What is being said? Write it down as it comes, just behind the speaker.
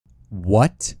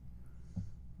What?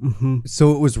 Mm-hmm.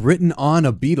 So it was written on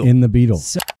a beetle. In the beetle.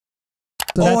 So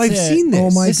I've seen this.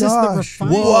 Oh my This is the gosh.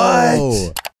 refined-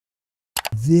 Whoa.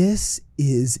 This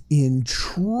is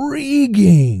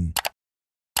intriguing.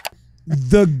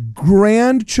 The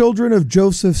grandchildren of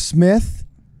Joseph Smith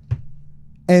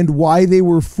and why they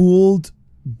were fooled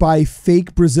by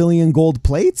fake Brazilian gold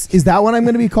plates? Is that what I'm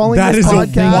going to be calling That this is a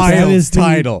podcast? wild That is the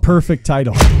title. Perfect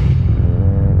title.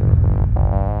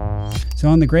 So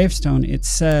on the gravestone, it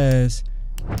says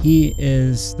he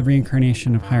is the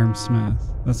reincarnation of Hiram Smith.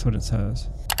 That's what it says.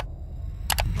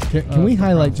 Can we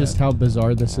highlight just how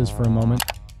bizarre this is for a moment?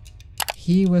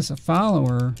 He was a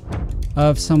follower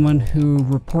of someone who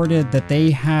reported that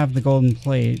they have the golden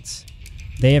plates.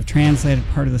 They have translated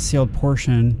part of the sealed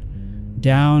portion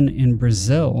down in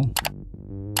Brazil.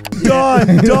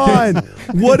 Don,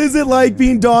 what is it like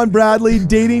being Don Bradley,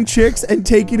 dating chicks and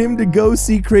taking him to go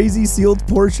see crazy sealed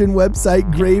portion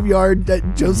website graveyard that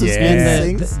Joseph Smith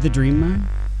And sings? the dream mine?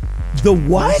 The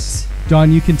what?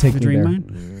 Don, you can take The me dream there.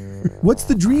 mine? What's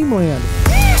the dreamland?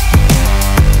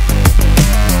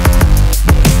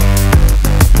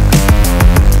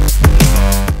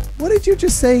 What did you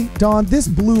just say, Don? This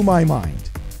blew my mind.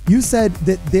 You said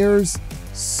that there's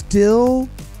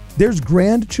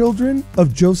grandchildren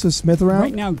of Joseph Smith around?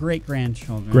 Right now,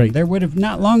 great-grandchildren. Great. There would have,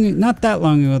 not that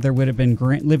long ago, there would have been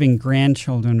living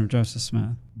grandchildren of Joseph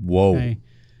Smith. Whoa. Okay.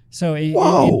 So in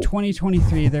Whoa.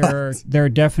 2023, there are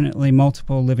definitely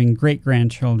multiple living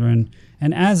great-grandchildren.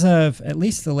 And as of at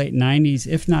least the late 90s,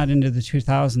 if not into the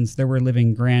 2000s, there were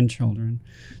living grandchildren.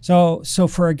 So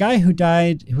for a guy who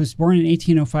was born in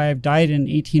 1805, died in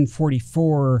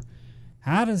 1844,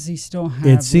 how does he still have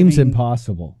It seems living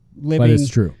impossible, but living it's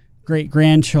true.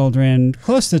 great-grandchildren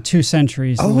close to 2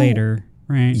 centuries later,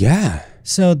 right? Yeah.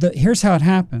 So here's how it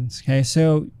happens, okay?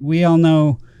 So we all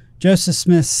know Joseph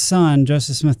Smith's son,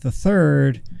 Joseph Smith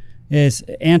III, is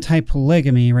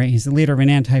anti-polygamy, right? He's the leader of an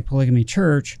anti-polygamy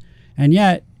church, and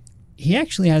yet he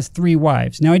actually has 3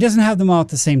 wives. Now, he doesn't have them all at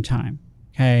the same time,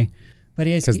 okay? But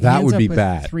he has 'Cause that ends would up be with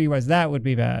bad. 3 wives. That would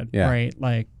be bad, Yeah. right?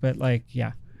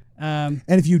 Yeah. And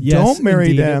if you Yes, don't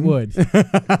marry indeed them, it would.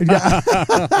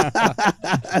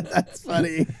 that's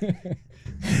funny.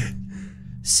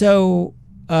 So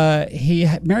he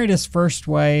married his first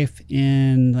wife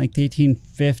in like the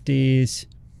 1850s.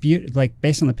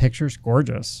 Based on the pictures,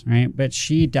 gorgeous, right? But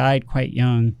she died quite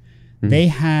young. They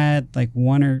had like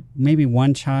one or maybe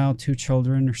one child, 2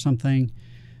 children or something.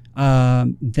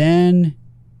 So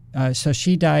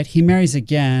she died. He marries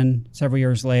again several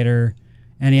years later,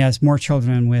 and he has more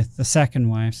children with the second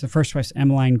wife. So the first wife's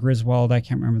Emmeline Griswold. I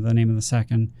can't remember the name of the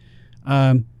second.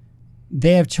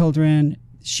 They have children.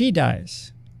 She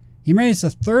dies. He marries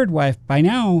the third wife. By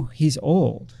now, he's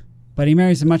old, but he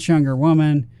marries a much younger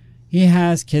woman. He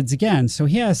has kids again. So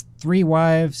he has 3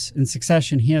 wives in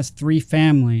succession. He has 3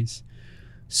 families.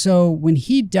 So when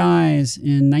he dies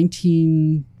in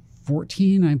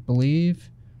 1914, I believe,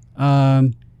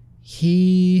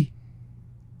 he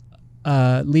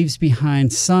leaves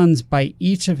behind sons by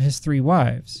each of his 3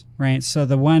 wives, right? So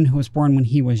the one who was born when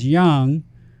he was young,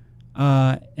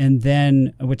 and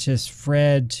then, which is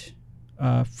Frederick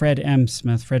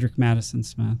Madison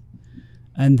Smith.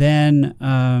 And then,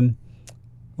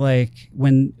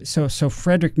 so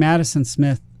Frederick Madison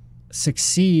Smith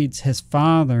succeeds his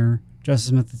father, Joseph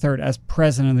Smith III, as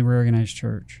president of the reorganized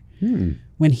church.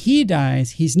 When he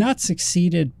dies, he's not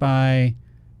succeeded by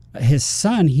his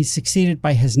son. He's succeeded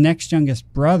by his next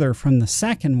youngest brother from the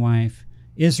second wife,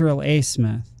 Israel A.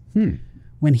 Smith.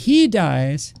 When he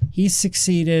dies, he's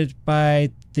succeeded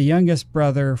by the youngest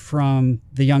brother from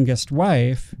the youngest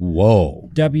wife, Whoa.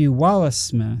 W. Wallace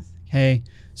Smith. Okay,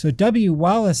 so W.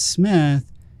 Wallace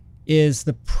Smith is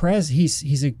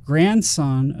he's a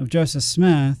grandson of Joseph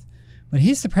Smith, but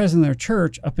he's the president of their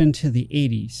church up into the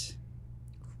 80s.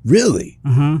 Really?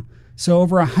 So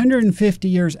over 150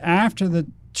 years after the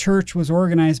church was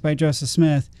organized by Joseph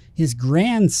Smith, his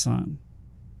grandson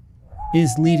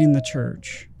is leading the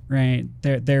church, right?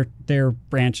 Their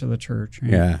branch of the church.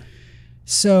 Right? Yeah.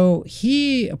 So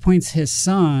he appoints his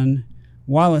son,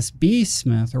 Wallace B.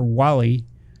 Smith, or Wally,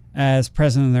 as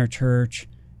president of their church,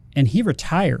 and he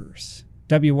retires.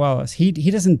 W. Wallace. He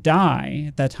doesn't die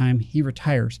at that time. He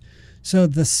retires. So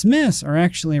the Smiths are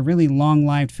actually a really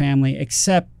long-lived family,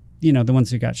 except, the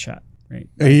ones who got shot, right?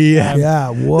 Yeah.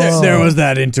 Whoa. There was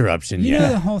that interruption. You know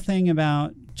the whole thing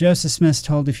about Joseph Smith's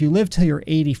told, if you live till you're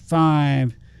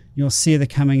 85, you'll see the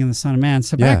coming of the Son of Man.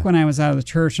 So back when I was out of the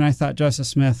church and I thought Joseph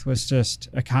Smith was just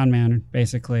a con man,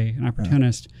 basically, an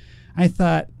opportunist, I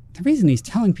thought the reason he's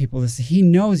telling people this is he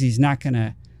knows he's not going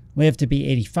to live to be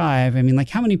 85. I mean, like,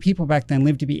 how many people back then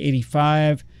lived to be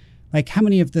 85? like how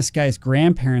many of this guy's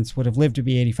grandparents would have lived to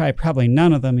be 85? Probably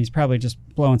none of them. He's probably just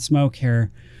blowing smoke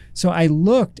here. So I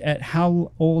looked at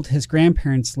how old his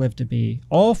grandparents lived to be.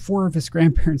 All 4 of his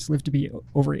grandparents lived to be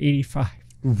over 85.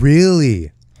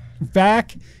 Really?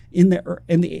 Back in the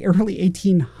early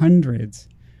 1800s.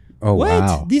 Oh, What?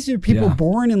 wow. These are people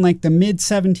born in like the mid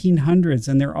 1700s,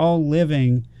 and they're all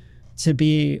living to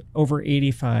be over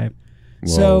 85.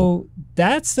 Whoa. So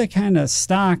that's the kind of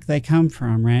stock they come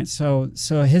from, right? So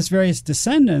his various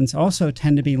descendants also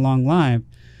tend to be long-lived.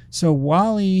 So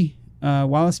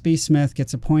Wallace B. Smith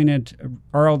gets appointed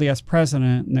RLDS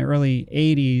president in the early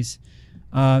 80s.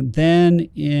 Then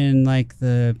in like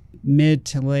the mid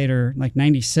to later, like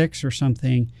 96 or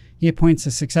something, he appoints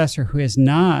a successor who is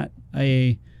not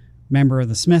a member of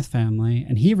the Smith family,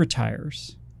 and he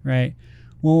retires, right?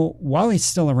 Well, Wally's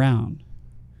still around.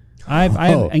 I've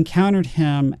encountered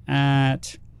him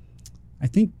at, I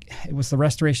think it was the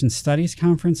Restoration Studies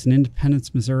Conference in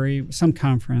Independence, Missouri, some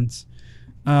conference.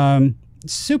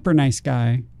 Super nice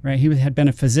guy, right? He had been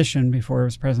a physician before he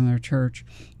was president of their church.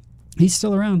 He's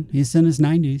still around. He's in his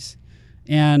 90s.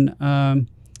 And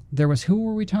there was, who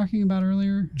were we talking about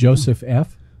earlier? Joseph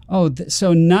F. Oh,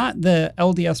 so not the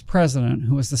LDS president,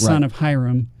 who was the son of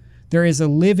Hiram. There is a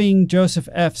living Joseph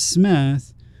F.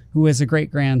 Smith, who is a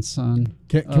great-grandson.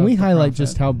 Can we highlight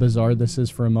just how bizarre this is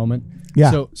for a moment?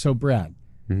 Yeah. So Brad,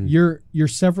 you're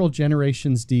several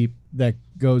generations deep. That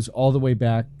goes all the way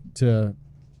back to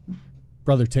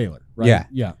Brother Taylor, right? Yeah.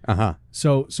 Yeah. Uh-huh.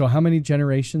 So how many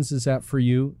generations is that for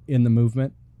you in the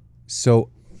movement? So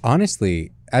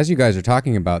honestly, as you guys are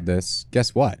talking about this,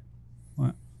 guess what?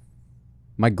 What?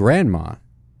 My grandma,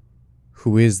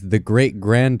 who is the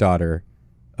great-granddaughter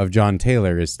of John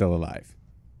Taylor, is still alive.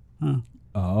 Huh.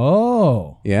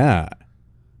 Oh. Yeah.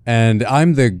 And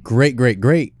I'm the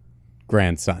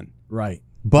great-great-great-grandson. Right.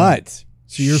 But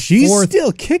So you're she's fourth-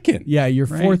 still kicking. Yeah, you're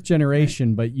Right. fourth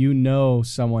generation, but you know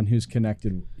someone who's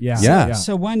connected. Yeah. Yeah.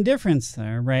 So one difference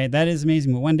there, right? That is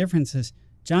amazing. But one difference is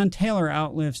John Taylor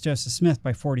outlives Joseph Smith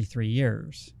by 43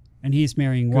 years. And he's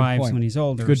marrying Good wives point. when he's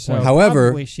older. Good so point. However-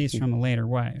 probably she's from a later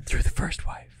wife. Through the first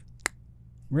wife.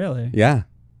 Really? Yeah.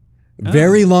 Oh.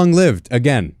 Very long-lived.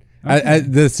 Again, Okay.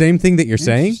 the same thing that you're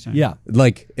saying, Interesting. Yeah.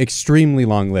 like extremely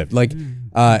long-lived. Like,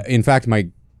 in fact, my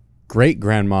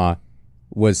great-grandma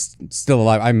was still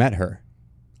alive. I met her.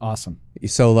 Awesome.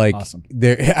 So like Awesome.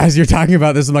 there, as you're talking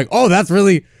about this, I'm like, oh, that's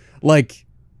really like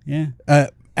Yeah.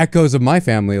 echoes of my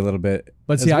family a little bit.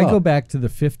 But see, as I well. go back to the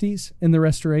 50s in the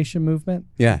Restoration movement,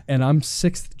 Yeah. and I'm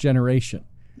 6th generation.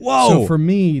 Whoa. So for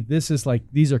me, this is like,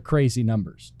 these are crazy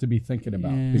numbers to be thinking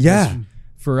about. Yeah. Because Yeah.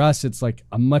 For us, it's like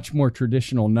a much more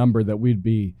traditional number that we'd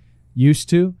be used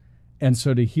to. And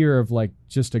so to hear of like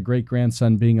just a great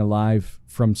grandson being alive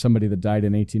from somebody that died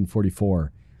in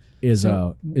 1844 is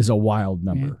a wild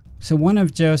number. Yeah. So one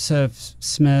of Joseph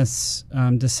Smith's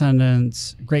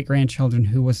descendants, great-grandchildren,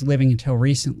 who was living until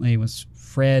recently was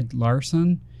Fred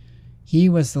Larson. He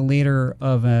was the leader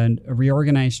of a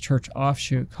reorganized church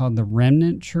offshoot called the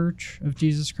Remnant Church of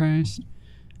Jesus Christ.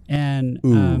 And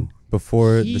Ooh,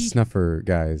 before he- the snuffer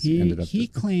guys ended up. he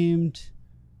claimed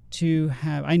to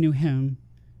have, I knew him,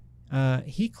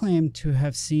 he claimed to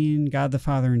have seen God the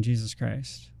Father and Jesus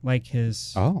Christ, like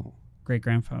his Oh.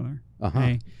 great-grandfather. Uh-huh.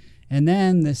 Okay. And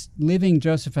then this living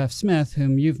Joseph F. Smith,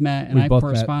 whom you've met and We I both met.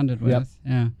 corresponded Yep. with,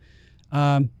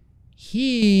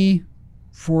 he,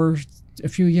 for a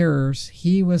few years,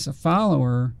 he was a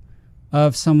follower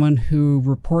of someone who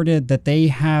reported that they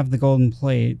have the golden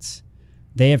plates.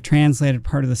 They have translated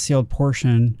part of the sealed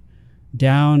portion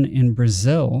down in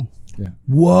Brazil.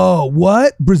 Whoa,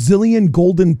 what? Brazilian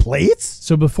golden plates?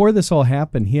 So before this all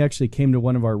happened, he actually came to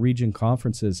one of our region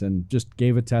conferences and just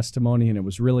gave a testimony, and it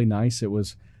was really nice. It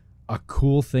was a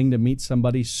cool thing to meet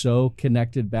somebody so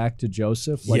connected back to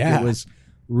Joseph. Like Yeah. it was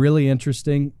really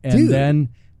interesting. And Dude. then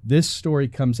this story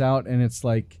comes out and it's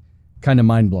like kind of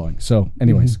mind-blowing. So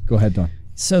anyways, go ahead, Don.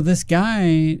 So this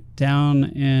guy down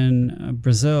in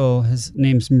Brazil, his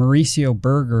name's Mauricio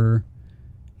Berger.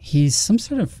 He's some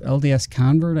sort of LDS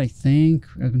convert, I think,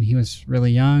 when he was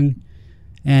really young.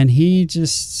 And he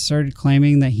just started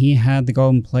claiming that he had the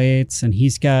golden plates, and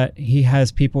he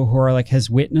has people who are like his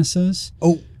witnesses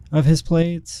Oh, of his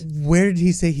plates. where did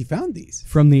he say he found these?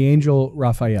 From the angel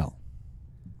Raphael.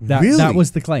 That Really?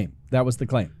 was the claim. That was the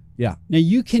claim. Yeah. Now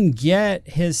you can get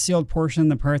his sealed portion,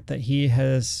 the part that he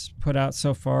has put out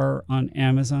so far, on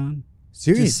Amazon.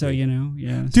 Seriously? Just so you know,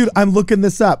 yeah. Dude, I'm looking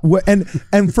this up. And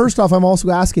first off, I'm also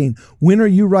asking, when are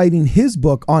you writing his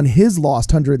book on his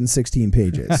lost 116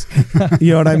 pages?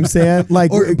 You know what I'm saying? Like,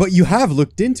 But you have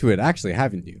looked into it, actually,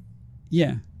 haven't you?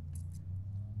 Yeah.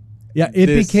 Yeah, it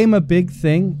This- became a big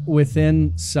thing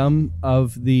within some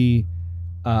of the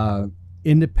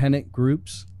independent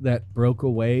groups that broke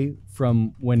away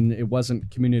from when it wasn't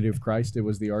Community of Christ, it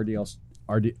was the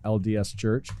LDS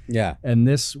Church. Yeah. And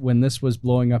when this was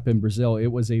blowing up in Brazil, it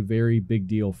was a very big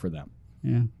deal for them.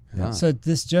 Yeah. Huh. So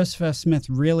this Joseph F. Smith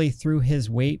really threw his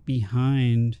weight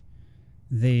behind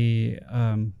the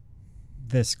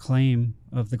this claim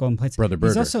of the golden plates. Brother He's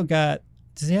Berger. also got.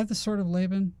 Does he have the sword of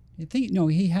Laban? I think no.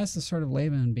 He has the sword of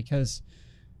Laban because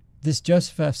this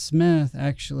Joseph F. Smith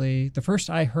actually. The first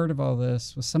I heard of all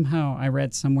this was somehow I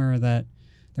read somewhere that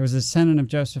there was a descendant of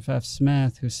Joseph F.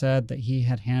 Smith who said that he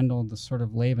had handled the sword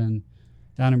of Laban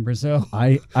down in Brazil.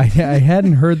 I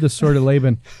hadn't heard the sword of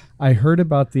Laban. I heard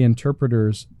about the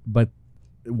interpreters, but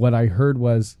what I heard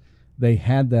was they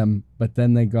had them, but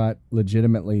then they got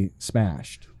legitimately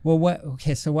smashed. Well,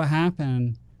 so what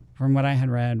happened, from what I had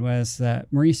read, was that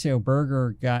Mauricio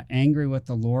Berger got angry with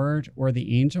the Lord or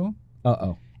the angel,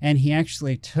 Uh-oh. and he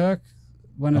actually took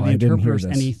one of Oh, the I didn't hear interpreters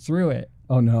this. and he threw it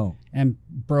Oh, no. and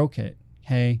broke it.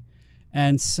 Okay.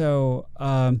 And so,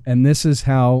 And this is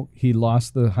how he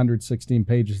lost the 116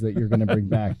 pages that you're going to bring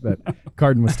back that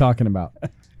Carden was talking about.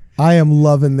 I am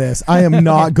loving this. I am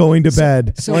not going to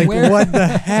bed. so Like, where, what the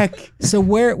heck? so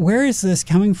where is this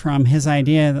coming from? His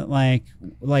idea that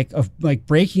like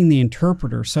breaking the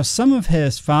interpreter. So some of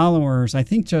his followers, I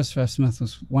think Joseph F. Smith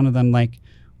was one of them,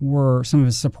 were some of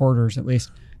his supporters at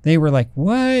least. They were like,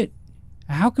 what?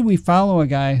 How can we follow a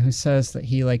guy who says that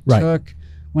he Right. took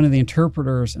one of the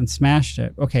interpreters and smashed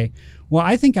it? Okay. Well,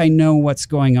 I think I know what's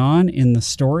going on in the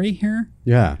story here.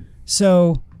 Yeah.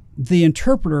 So the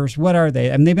interpreters, what are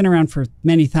they? I mean, they've been around for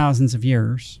many thousands of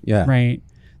years. Yeah. Right.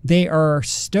 They are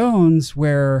stones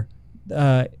where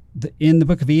in the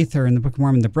Book of Ether, in the Book of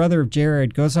Mormon, the brother of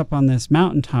Jared goes up on this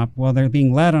mountaintop while they're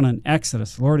being led on an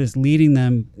exodus. The Lord is leading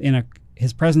them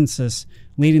his presence is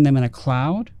leading them in a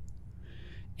cloud.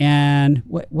 And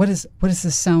what does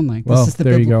this sound like? Well, This is the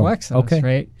there you biblical go. exodus, Okay.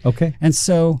 right? Okay. And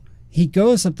so he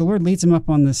goes up, the Lord leads him up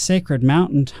on this sacred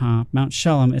mountaintop, Mount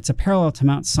Shelem. It's a parallel to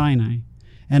Mount Sinai.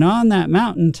 And on that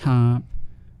mountaintop,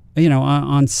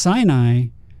 on Sinai,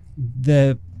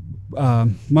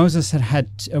 Moses had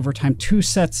over time 2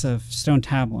 sets of stone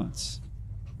tablets,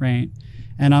 right?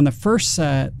 And on the first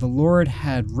set, the Lord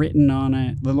had written on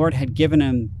it, the Lord had given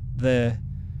him the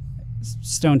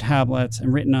stone tablets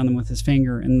and written on them with his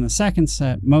finger. And in the second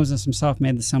set, Moses himself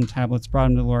made the stone tablets, brought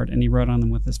them to the Lord, and he wrote on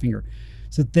them with his finger.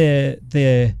 So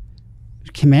the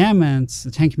commandments,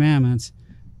 the 10 commandments,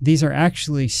 these are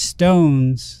actually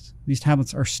stones. These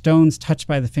tablets are stones touched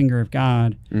by the finger of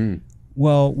God. Mm.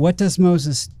 Well, what does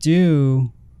Moses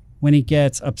do when he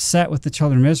gets upset with the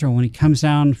children of Israel, when he comes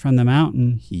down from the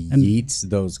mountain? He and- yeets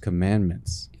those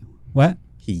commandments. What?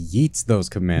 He yeets those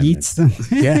commandments.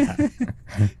 Yeets them.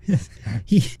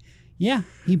 Yeah.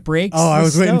 he breaks. Oh, I the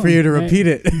was waiting for stone, you to right? repeat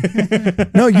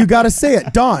it. No, you got to say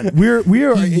it, Don. We are.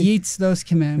 He yeets those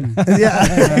commandments. Yeah.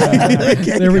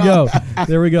 There we go.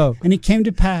 There we go. And it came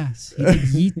to pass. He did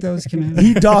yeet those commandments.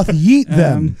 He doth yeet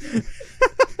them.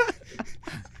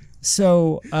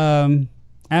 So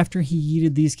after he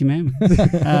yeeted these commandments,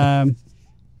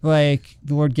 the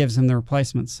Lord gives him the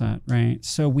replacement set, right?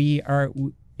 So we are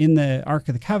in the Ark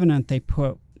of the Covenant. They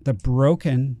put the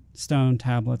broken stone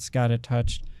tablets God had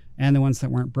touched and the ones that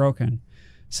weren't broken.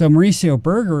 So Mauricio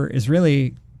Berger is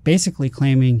really basically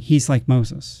claiming he's like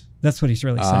Moses. That's what he's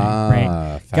really saying,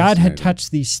 right? God had fascinating. touched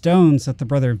these stones that the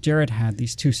brother of Jared had,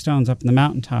 these 2 stones up in the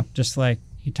mountaintop, just like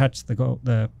he touched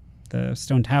the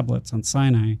stone tablets on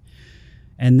Sinai.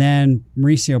 And then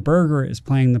Mauricio Berger is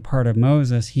playing the part of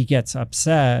Moses. He gets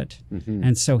upset,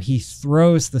 and so he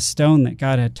throws the stone that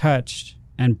God had touched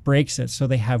and breaks it. So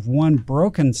they have one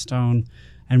broken stone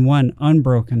and one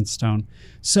unbroken stone.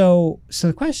 So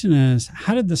the question is,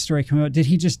 how did the story come about? Did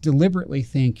he just deliberately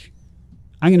think,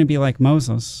 I'm going to be like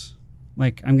Moses,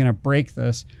 like I'm going to break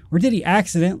this? Or did he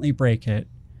accidentally break it?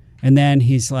 And then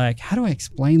he's like, how do I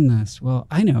explain this? Well,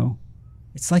 I know.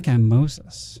 It's like I'm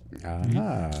Moses.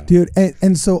 Dude,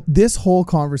 and so this whole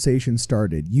conversation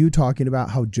started, you talking about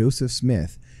how Joseph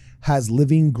Smith has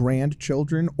living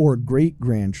grandchildren or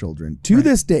great-grandchildren to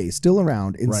this day, still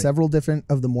around in several different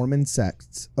of the Mormon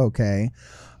sects, okay?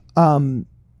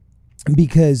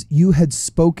 Because you had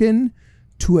spoken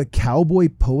to a cowboy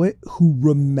poet who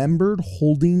remembered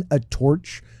holding a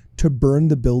torch to burn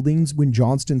the buildings when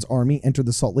Johnston's army entered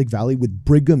the Salt Lake Valley with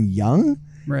Brigham Young.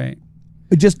 Right.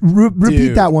 Just repeat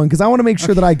Dude. that one, because I want to make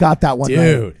sure that I got that one right.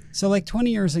 Dude. So like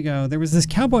 20 years ago, there was this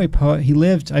cowboy poet.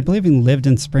 I believe he lived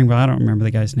in Springville. I don't remember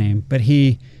the guy's name, but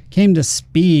he came to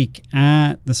speak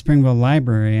at the Springville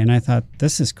Library, and I thought,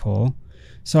 this is cool.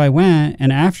 So I went,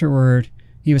 and afterward,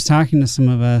 he was talking to some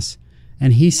of us,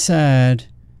 and he said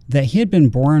that he had been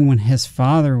born when his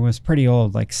father was pretty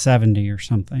old, like 70 or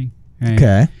something. Right?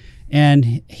 Okay.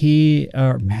 And he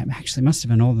actually must have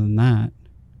been older than that.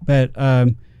 But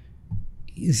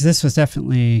this was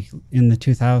definitely in the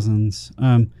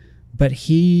 2000s. But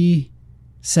he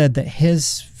said that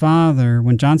his father,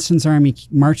 when Johnston's army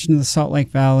marched into the Salt Lake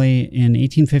Valley in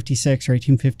 1856 or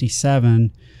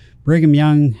 1857, Brigham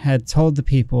Young had told the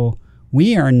people,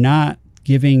 we are not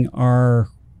giving our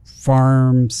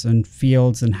farms and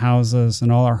fields and houses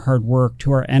and all our hard work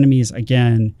to our enemies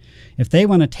again. If they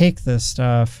want to take this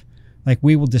stuff, like,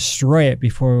 we will destroy it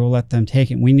before we will let them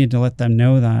take it. We need to let them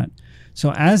know that.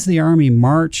 So as the army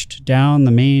marched down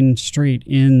the main street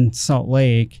in Salt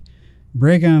Lake,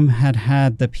 Brigham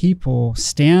had the people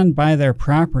stand by their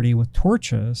property with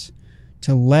torches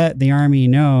to let the army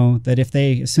know that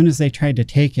as soon as they tried to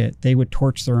take it, they would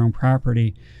torch their own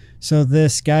property. So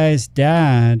this guy's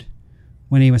dad,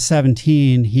 when he was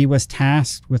 17, he was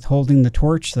tasked with holding the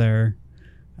torch there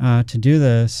to do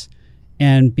this.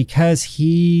 And because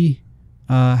he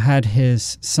had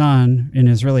his son in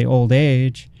his really old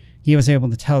age, he was able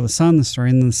to tell the son the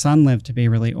story, and the son lived to be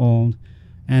really old.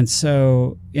 And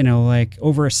so, like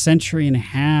over a century and a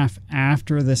half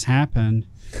after this happened,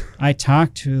 I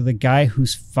talked to the guy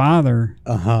whose father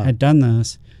had done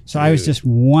this. So I was just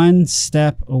one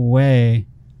step away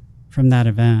from that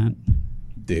event.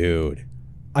 Dude.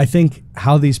 I think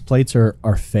how these plates are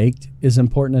faked is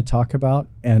important to talk about,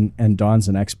 and Dawn's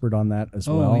an expert on that as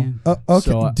well. Yeah.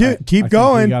 Okay, So dude, keep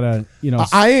going. You gotta,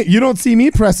 You don't see me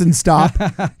pressing stop.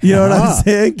 You know what I'm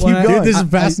saying? Keep Well, going. Dude, this is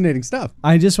fascinating stuff.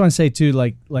 I just want to say too,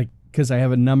 like because I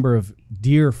have a number of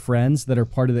dear friends that are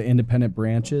part of the independent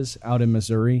branches out in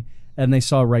Missouri, and they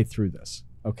saw right through this.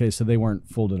 Okay, so they weren't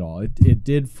fooled at all. It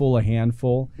did fool a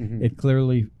handful. Mm-hmm. It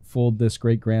clearly fooled this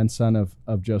great grandson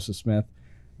of Joseph Smith.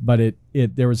 But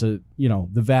there was the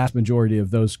vast majority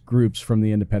of those groups from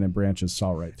the independent branches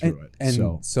saw right through it.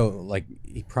 And so like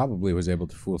he probably was able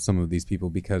to fool some of these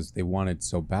people because they wanted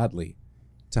so badly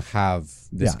to have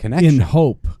this connection. in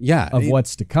hope of it-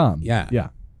 what's to come. Yeah.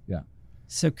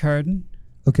 So, Carden,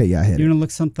 Okay, yeah, hit you it. want to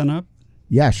look something up?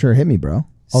 Yeah, sure, hit me, bro.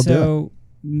 I'll do it. So,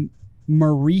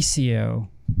 Mauricio,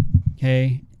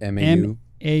 okay? MAU.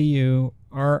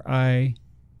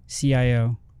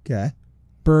 MAURICIO. Okay.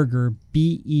 Berger,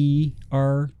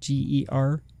 BERGER.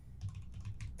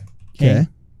 Okay.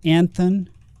 Anthon,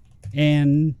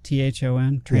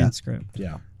 ANTHON, transcript.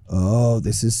 Yeah. Oh,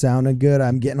 this is sounding good.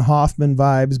 I'm getting Hoffman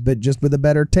vibes, but just with a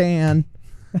better tan.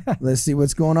 Let's see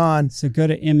what's going on. So go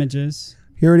to images.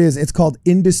 Here it is. It's called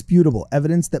Indisputable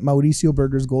Evidence that Mauricio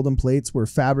Berger's golden plates were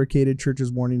fabricated.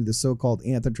 Churches warning the so-called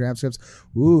Anthon transcripts.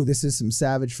 Ooh, this is some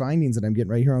savage findings that I'm getting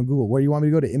right here on Google. Where do you want me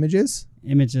to go to? Images?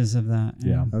 Images of that.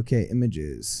 Yeah. Okay,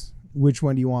 images. Which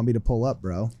one do you want me to pull up,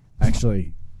 bro?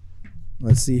 Actually,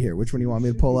 Let's see here. Which one do you want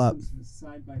me to pull up?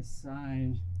 Side by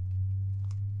side.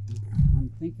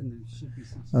 I'm thinking there should be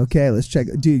some. Okay, let's check.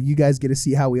 Dude, you guys get to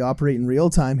see how we operate in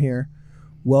real time here.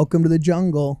 Welcome to the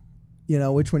jungle.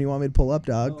 Which one do you want me to pull up,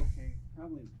 dog? Okay,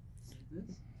 probably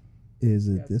this. Is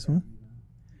it this one?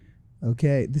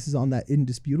 Okay, this is on that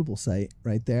Indisputable site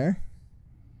right there.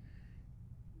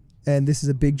 And this is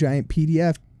a big giant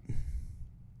PDF.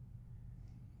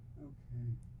 Okay.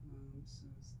 So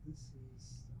this is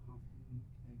the Hoffman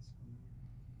case.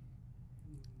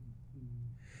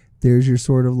 There's your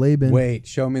Sword of Laban. Wait,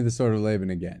 show me the Sword of Laban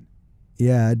again.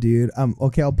 Yeah, dude.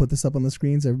 Okay, I'll put this up on the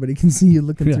screen so everybody can see you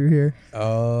looking through here.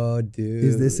 Oh, dude.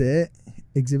 Is this it?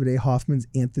 Exhibit A, Hoffman's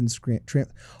Anthon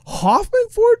Hoffman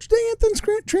forged the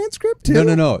Anthon transcript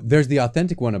too? No. There's the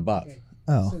authentic one above.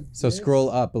 Oh. So scroll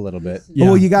up a little bit. Oh,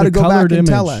 well, you got to The go back colored and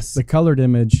tell image- us. The colored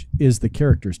image is the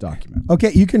character's document.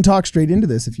 Okay, you can talk straight into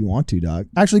this if you want to, dog.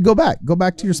 Actually, go back. Go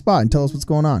back to your spot and tell us what's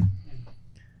going on.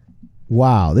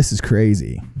 Wow, this is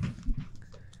crazy.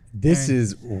 This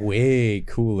is way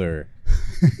cooler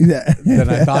than than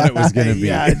I thought it was going to be.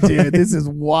 Yeah, dude, this is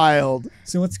wild.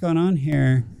 So what's going on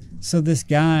here? So this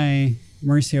guy,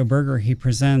 Mauricio Berger, he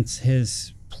presents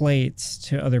his plates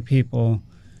to other people,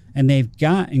 and they've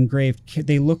got engraved,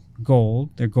 they look gold,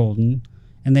 they're golden,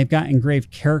 and they've got engraved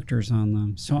characters on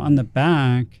them. So on the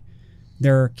back,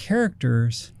 there are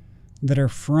characters that are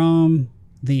from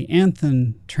the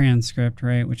Anthon transcript,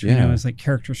 right? Which we know is like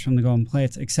characters from the golden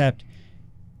plates, except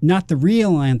not the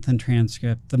real Anthon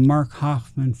transcript, the Mark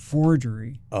Hoffman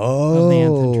forgery of the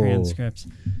Anthon transcripts.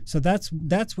 So that's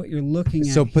what you're looking at.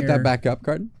 So put here. that back up,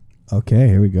 Carden. Okay,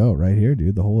 here we go. Right here,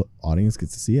 dude. The whole audience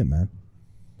gets to see it, man.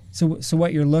 So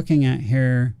what you're looking at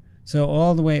here, so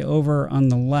all the way over on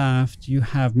the left, you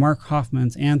have Mark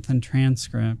Hoffman's Anthon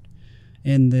transcript.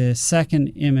 In the second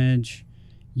image,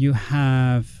 You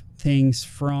have things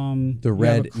from The you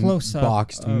have a red close-up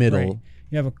boxed of- middle. Right.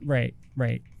 You have a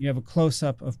right. You have a close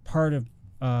up of part of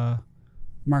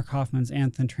Mark Hoffman's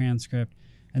Anthem transcript,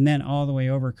 and then all the way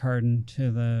over Carden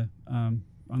to the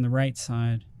on the right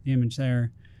side, the image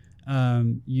there.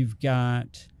 You've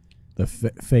got The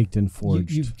faked and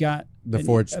forged You've got The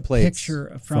forged a plates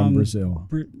picture from Brazil.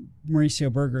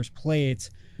 Mauricio Berger's plates.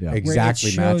 Yeah. Where Exactly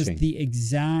it shows matching. the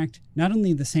exact, not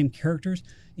only the same characters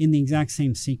in the exact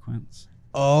same sequence.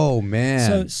 Oh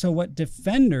man! So what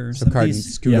defenders So of Carden,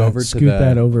 these, scoot over to scoot the.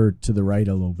 that over to the right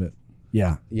a little bit.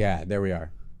 Yeah, Yeah, there we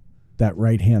are. that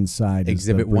right hand side.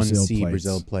 Exhibit is the Brazil 1C plates.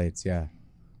 Brazil plates. Yeah.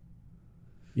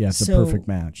 Yeah, it's So- a perfect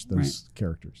match. Those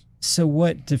characters. so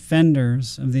what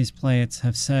defenders of these plates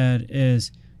have said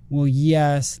is, well,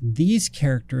 yes, these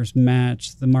characters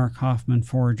match the Mark Hoffman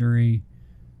forgery,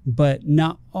 but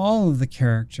not all of the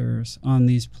characters on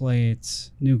these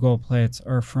plates, new gold plates,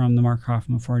 are from the Mark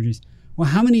Hoffman forgeries. Well,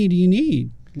 how many do you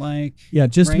need? Like, Yeah,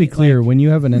 just to be right, clear, like- when you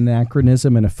have an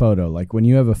anachronism in a photo, like when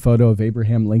you have a photo of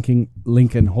Abraham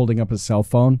Lincoln holding up a cell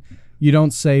phone, you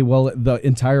don't say, well, the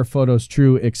entire photo is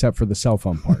true except for the cell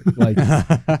phone part. Like,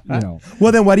 you know.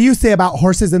 Well, then what do you say about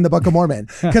horses in the Book of Mormon?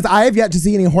 Because I have yet to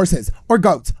see any horses or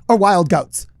goats or wild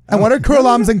goats. And what are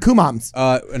kurlams and kumams?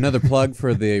 Another plug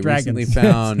for the recently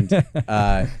found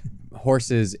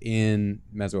horses in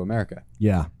Mesoamerica.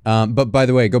 Yeah. But by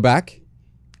the way, go back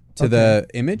to the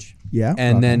image. Yeah.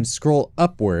 And then scroll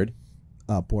upward.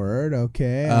 Upward.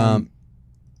 Okay.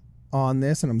 On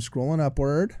this, and I'm scrolling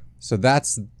upward. So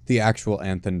that's the actual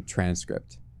Anthem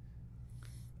transcript.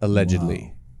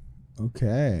 Allegedly.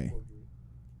 Okay.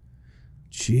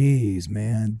 Jeez,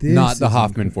 man. This Not the is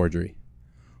Hoffman forgery.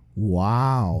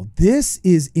 Wow, this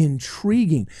is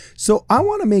intriguing. So I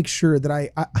want to make sure that I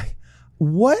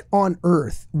what on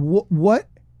earth, what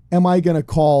am I going to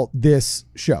call this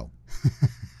show?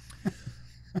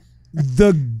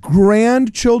 The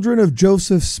grandchildren of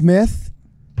Joseph Smith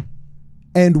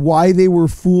and why they were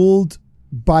fooled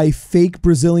by fake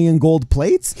Brazilian gold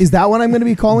plates? Is that what I'm going to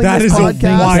be calling That this is a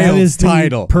podcast? wild That is the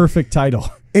title. perfect title.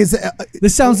 Is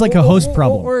This sounds like a host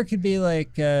problem. Or it could be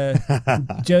like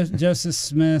Joseph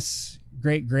Smith's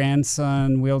great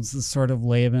grandson wields the sword of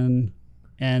Laban,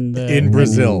 and In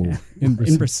Brazil. In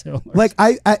in Brazil. like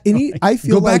I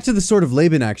feel Go like back to the sword of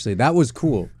Laban, actually. That was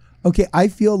cool. okay, I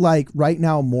feel like right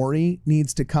now Maury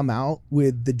needs to come out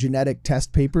with the genetic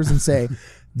test papers and say,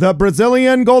 the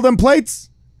Brazilian golden plates,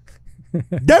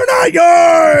 they're not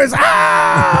yours.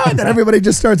 Ah! And then everybody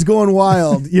just starts going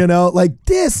wild, you know? Like,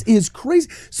 this is crazy.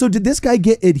 So did this guy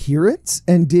get adherents,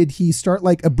 and did he start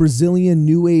like a Brazilian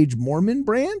New Age Mormon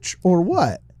branch, or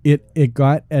what? It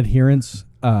got adherents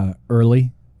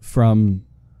early from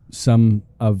some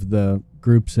of the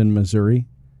groups in Missouri,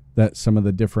 that some of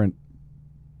the different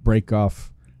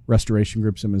break-off restoration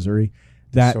groups in Missouri,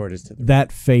 that Sword is to the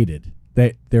that faded.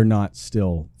 They're not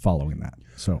still following that.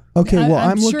 So Okay, well,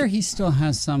 I'm I'm sure he still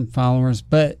has some followers,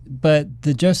 but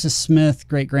the Joseph Smith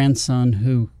great grandson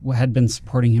who had been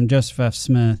supporting him, Joseph F.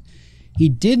 Smith, he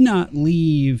did not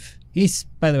leave. He's,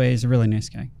 by the way, he's a really nice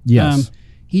guy. Yes.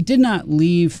 He did not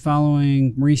leave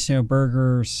following Mauricio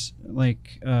Berger's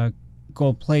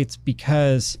gold plates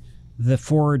because the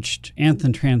forged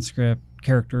Anthem transcript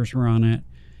characters were on it.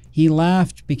 He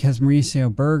left because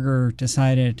Mauricio Berger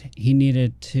decided he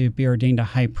needed to be ordained a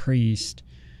high priest.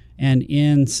 And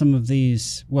in some of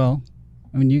these, well,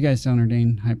 I mean, you guys don't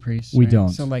ordain high priests. We right? don't.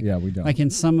 So like, Yeah, we don't. Like in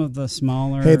some of the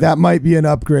smaller. Hey, that might be an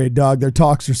upgrade, dog. Their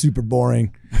talks are super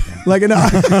boring. Like an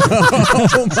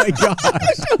Oh my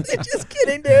gosh. just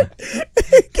kidding, dude.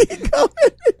 Keep going.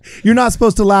 You're not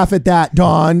supposed to laugh at that,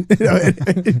 Don.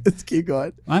 Just keep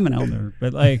going. I'm an elder,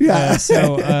 but like, Yeah.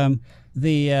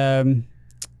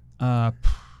 what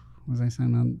was I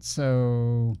saying?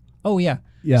 Oh yeah.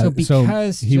 yeah, So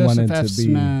because he Joseph wanted F. to be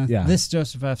Smith, yeah. this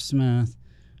Joseph F. Smith,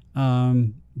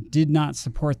 did not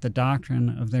support the doctrine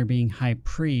of there being high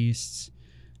priests,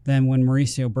 then when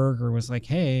Mauricio Berger was like,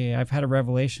 hey, I've had a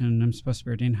revelation, I'm supposed to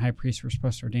be ordained high priest, we're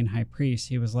supposed to ordain high priest,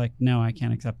 he was like, no, I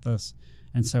can't accept this.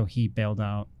 And so he bailed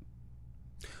out.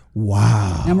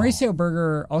 Wow. Now, Mauricio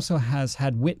Berger also has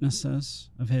had witnesses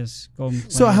of his golden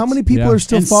So how plates. many people Yeah. are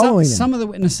still And following him? some of the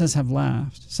witnesses have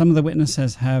left. Some of the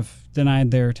witnesses have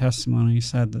denied their testimony,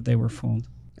 said that they were fooled.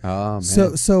 Oh, man.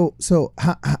 So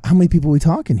how many people are we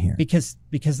talking here? Because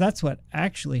that's what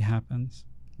actually happens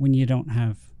when you don't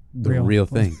have the real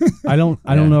thing. I don't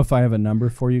Yeah. know if I have a number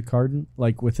for you, Carden.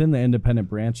 Like within the independent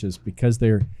branches, because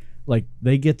they're like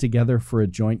they get together for a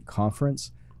joint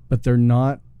conference, but they're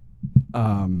not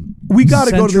We got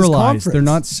to go to this centralized. conference. They're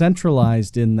not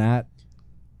centralized in that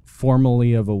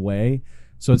formally of a way.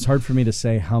 So it's hard for me to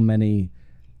say how many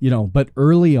but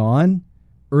early on,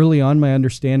 my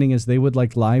understanding is they would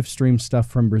like live stream stuff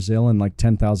from Brazil and like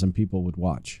 10,000 people would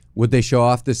watch. Would they show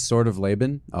off this sort of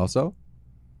Laban also?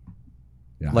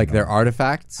 Yeah, Like their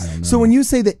artifacts? I don't know. So when you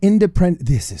say the independent,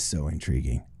 this is so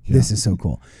intriguing. This is so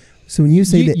cool. So when you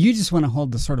say that, you just want to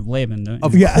hold the sort of Laban, don't you?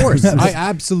 Of Yeah. course. I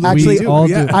absolutely Actually, do. all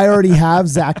yeah. do. I already have.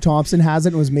 Zach Thompson has it.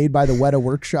 And was made by the Weta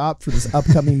Workshop for this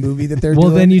upcoming movie that they're doing.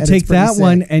 well, then you and take it's pretty that sick.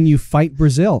 one and you fight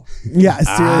Brazil. Yeah,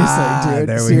 seriously, dude.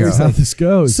 there we go. seriously. How this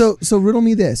goes. So riddle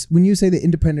me this. When you say the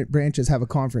independent branches have a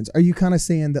conference, are you kind of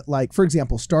saying that, like, for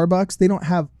example, Starbucks, they don't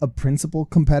have a principal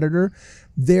competitor.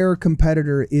 Their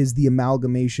competitor is the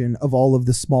amalgamation of all of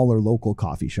the smaller local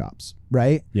coffee shops,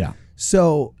 right? yeah.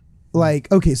 So,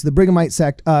 like, okay, so the Brighamite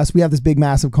sect, us, we have this big,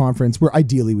 massive conference where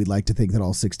ideally we'd like to think that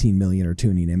all 16 million are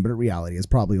tuning in, but in reality it's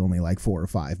probably only like 4 or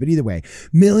 5. But either way,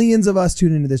 millions of us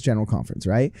tune into this general conference,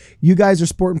 right? You guys are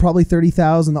sporting probably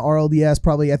 30,000. The RLDS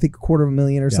probably, I think,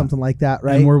 250,000 or something like that,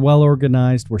 right? And we're well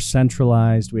organized. We're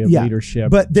centralized. We have leadership.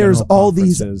 But there's general all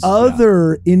these conferences.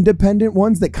 other independent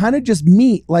ones that kind of just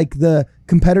meet, like the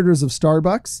competitors of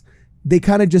Starbucks. They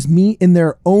kind of just meet in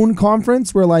their own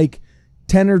conference where like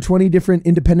 10 or 20 different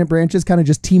independent branches kind of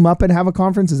just team up and have a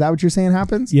conference. Is that what you're saying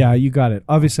happens? Yeah, you got it.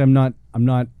 Obviously, I'm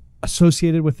not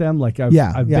associated with them. Like I've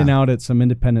been out at some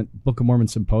independent Book of Mormon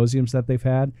symposiums that they've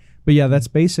had. But yeah, that's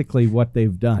basically what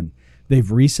they've done.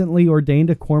 They've recently ordained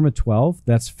a Quorum of 12.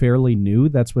 That's fairly new.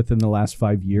 That's within the last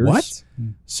 5 years. What?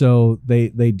 So they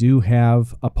do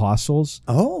have apostles.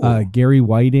 Oh. Gary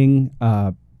Whiting,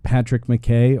 Patrick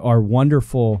McKay are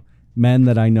wonderful men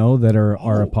that I know that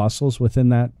are apostles within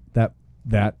that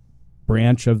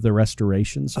branch of the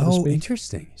restoration, so to speak.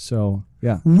 Interesting. So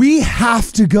yeah. We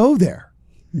have to go there.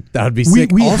 That would be We,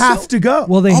 sick. we Also- have to go.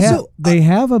 Well, Also, they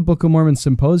have a Book of Mormon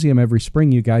symposium every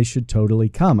spring. You guys should totally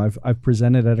come. I've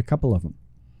presented at a couple of them.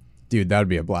 Dude, that would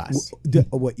be a blast.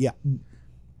 What? Yeah.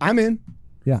 I'm in.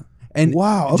 Yeah. And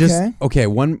Wow, just- okay. okay.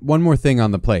 One more thing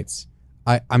on the plates.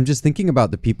 I'm just thinking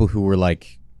about the people who were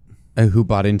like, who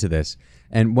bought into this.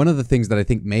 And one of the things that I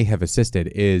think may have assisted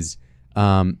is,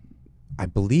 I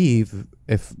believe,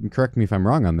 correct me if I'm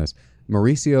wrong on this,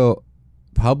 Mauricio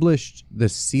published the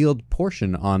sealed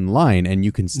portion online and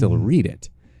you can still read it.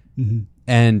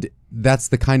 And that's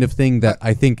the kind of thing that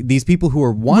I think these people who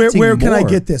are wanting Where can I more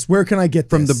get this? Where can I get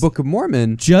from this? the Book of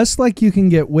Mormon. Just like you can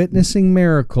get Witnessing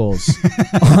Miracles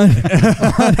on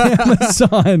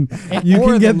Amazon, you or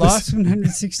can the get Lost this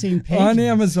 116 pages. on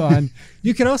Amazon.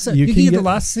 You could also You you can can get the get-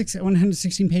 Lost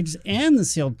 116 pages and the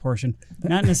sealed portion,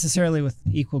 not necessarily with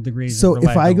equal degrees. So of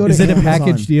if I go to Is it a Amazon.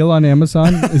 package deal on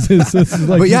Amazon? Is this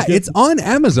like But yeah, you get- it's on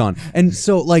Amazon. And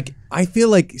so like I feel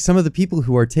like some of the people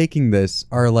who are taking this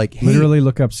are like, hey, literally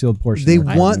look up sealed portion. they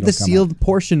there. want It'll the come sealed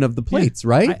portion of the plates,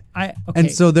 right? okay. And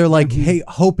so they're like, hey,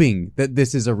 hoping that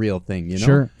this is a real thing, you up. know?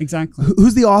 Sure. exactly.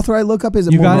 Who's the author I look up? Is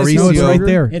it You got it. No, it's Mauricio. right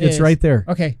there. It It's is. right there.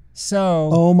 Okay, so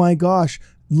Oh my gosh.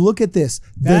 Look at this.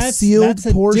 The that's sealed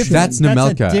a portion. different- That's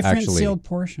Nemelka, a different actually. sealed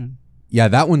portion. Yeah,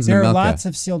 that one's There are Nemelka. lots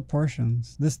of sealed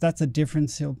portions. That's a different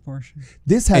sealed portion.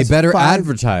 This A has better 5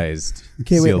 advertised.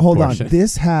 Okay, wait, sealed hold portion. on.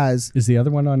 This has Is the other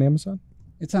one on Amazon?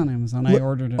 It's on Amazon. I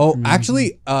ordered it. Oh, from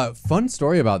actually, fun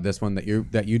story about this one that you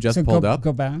just Amazon. So pulled go, up.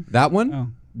 Go back. That one, Oh.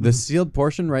 the sealed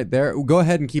portion right there. Go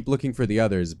ahead and keep looking for the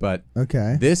others, but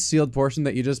okay. this sealed portion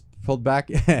that you just pulled back,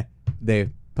 they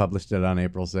published it on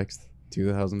April 6th,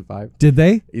 2005. Did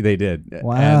they? They did.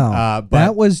 Wow. And, but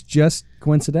that was just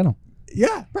coincidental.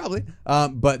 yeah, probably.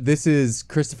 But this is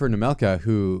Christopher Nemelka,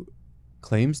 who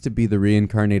claims to be the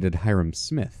reincarnated Hiram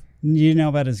Smith. You know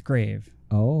about his grave.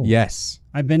 Oh. Yes.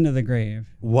 I've been to the grave.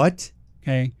 What?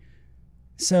 Okay.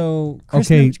 So Chris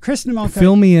Nemelka,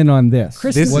 Fill me in on this.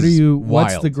 This what are is you?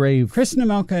 What's wild. the grave? Chris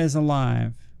Nemelka is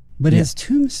alive, but his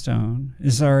tombstone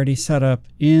is already set up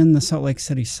in the Salt Lake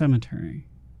City Cemetery.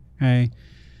 Okay.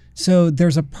 So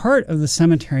there's a part of the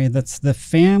cemetery that's the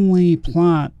family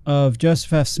plot of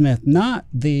Joseph F. Smith, not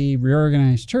the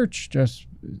reorganized church, just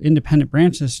independent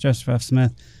branches Joseph F.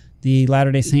 Smith, the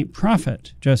Latter-day Saint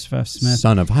prophet Joseph F. Smith.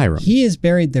 Son of Hiram. He is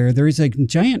buried there. There is a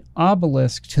giant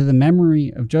obelisk to the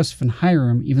memory of Joseph and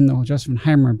Hiram, even though Joseph and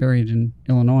Hiram are buried in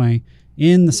Illinois,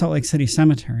 in the Salt Lake City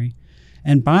Cemetery.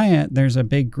 And by it, there's a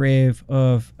big grave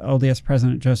of LDS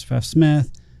President Joseph F.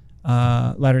 Smith,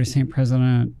 Latter-day Saint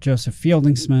President Joseph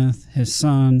Fielding Smith, his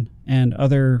son, and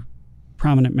other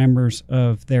prominent members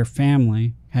of their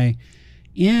family. Okay.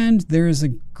 And there is a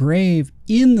grave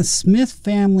in the Smith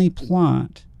family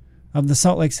plot of the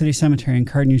Salt Lake City Cemetery. And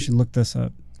Cardin, you should look this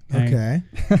up. Okay.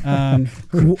 Um,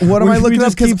 What am I looking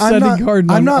up? Because I'm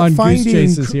not on finding. goose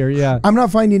chases here. Yeah. I'm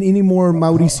not finding any more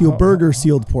Mauricio Berger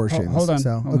sealed portions. hold on,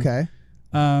 So hold on.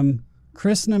 okay.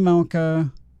 Chris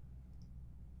Nemelka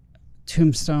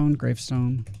Tombstone,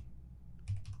 gravestone.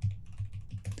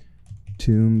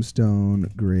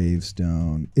 Tombstone,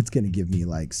 gravestone. It's going to give me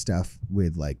like stuff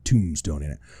with like tombstone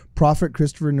in it. Prophet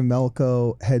Christopher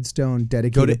Nemelko, headstone, Go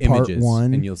dedicated to part images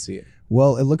 1. and you'll see it.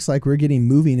 Well, it looks like we're getting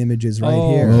moving images right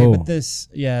here. Okay, Oh. but this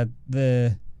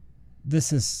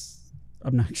is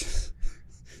obnoxious.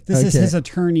 This is Okay. his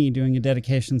attorney doing a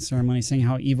dedication ceremony, saying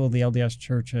how evil the LDS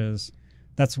Church is.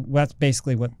 That's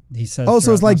basically what he says. Oh,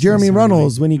 so it's throughout like most of the Jeremy ceremony.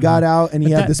 Reynolds when he got out and he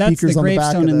But had the that's speakers on the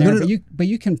back of gravestone the... in there. No, no, no. But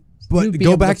you can But you'd be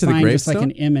go able back to the find just like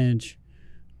gravestone? an image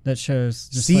that shows.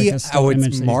 Just See like a still how image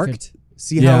it's that you marked? could-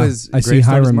 See how his I see gravestone is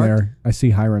Hiram marked? there. I see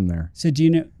Hiram there. So do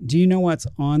you know what's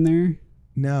on there?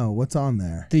 No, what's on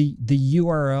there? The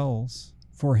URLs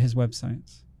for his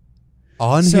websites.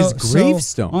 On his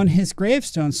gravestone. On his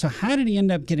gravestone. So how did he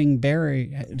end up getting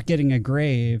a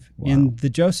grave in the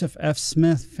Joseph F.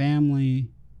 Smith family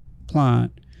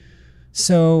plot?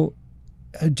 So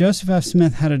Joseph F.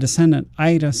 Smith had a descendant,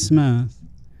 Ida Smith,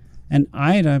 and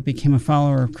Ida became a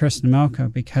follower of Chris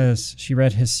Nemelka because she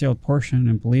read his sealed portion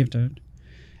and believed it.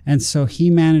 And so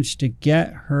he managed to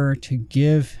get her to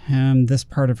give him this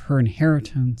part of her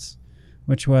inheritance,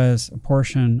 which was a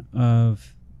portion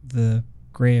of the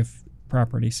grave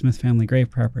property, Smith family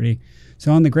grave property.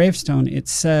 So on the gravestone, it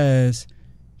says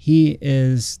he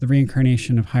is the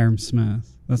reincarnation of Hiram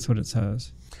Smith. That's what it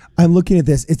says. I'm looking at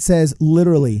this. It says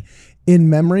literally, in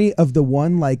memory of the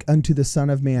one like unto the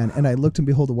Son of Man. And I looked and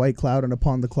behold a white cloud, and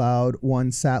upon the cloud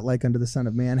one sat like unto the Son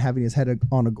of Man, having his head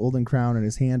on a golden crown, and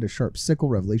his hand a sharp sickle.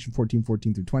 Revelation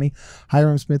 14:14 through 20.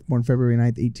 Hiram Smith, born February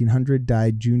 9th, 1800,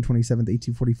 died June 27th,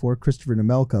 1844. Christopher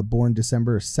Nemelka, born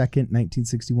December 2nd,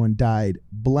 1961, died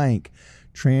blank.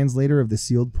 Translator of the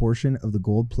sealed portion of the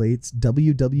gold plates,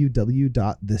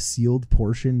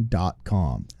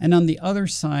 www.thesealedportion.com. And on the other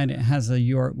side, it has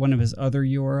one of his other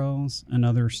URLs and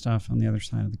other stuff on the other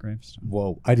side of the gravestone.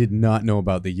 Whoa, I did not know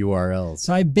about the URLs.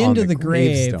 So I've been on to the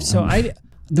grave. gravestone. So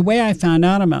the way I found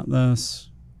out about this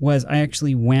was I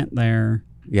actually went there.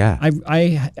 Yeah.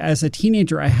 I as a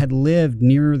teenager, I had lived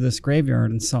near this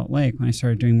graveyard in Salt Lake when I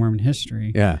started doing Mormon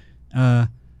history. Yeah.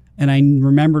 And I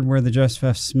remembered where the Joseph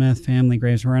F. Smith family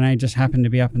graves were, and I just happened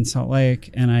to be up in Salt Lake,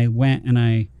 and I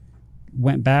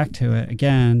went back to it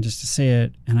again just to see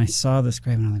it, and I saw this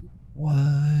grave, and I'm like,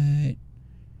 what?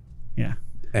 Yeah.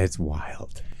 It's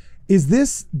wild. Is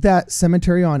this that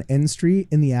cemetery on N Street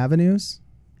in the Avenues?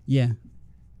 Yeah.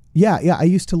 Yeah. I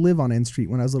used to live on N Street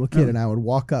when I was a little kid, Oh. and I would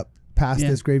walk up past Yeah.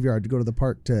 this graveyard to go to the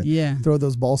park to Yeah. throw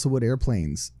those balsa wood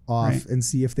airplanes off Right. and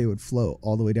see if they would float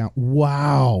all the way down.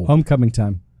 Wow. Homecoming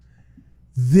time.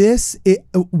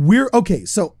 We're okay.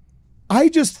 So I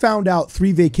just found out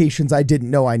 3 vacations I didn't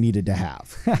know I needed to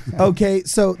have. Okay.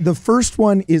 So the first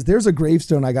one is there's a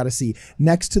gravestone I got to see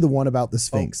next to the one about the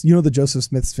Sphinx. You know, the Joseph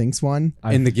Smith Sphinx one?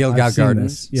 In the Gilgal I've seen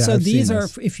Gardens. this. Yeah, So I've these seen are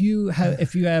this. if you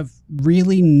have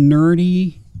really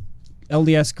nerdy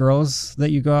LDS girls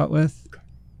that you go out with,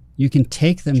 you can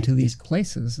take them to these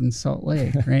places in Salt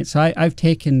Lake, right? So I've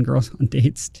taken girls on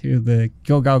dates to the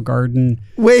Gilgal Garden,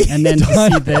 Wait. and then to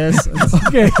see this.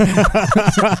 Okay.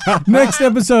 Next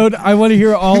episode, I want to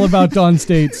hear all about Dawn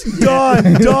States.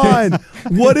 Dawn,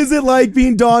 what is it like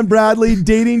being Don Bradley,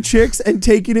 dating chicks and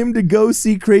taking him to go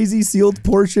see crazy sealed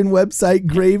portion website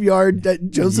graveyard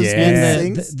that Joseph Yeah. Smith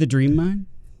And sings? the Dream Mine.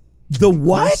 The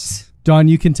what? Dawn,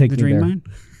 you can take The me Dream there. Mine.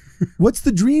 What's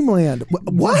the Dreamland?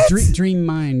 What? Dream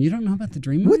Mine. You don't know about the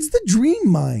Dream Mine? What's the Dream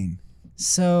Mine?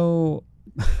 So,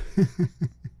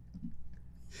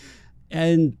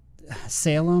 and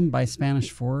Salem by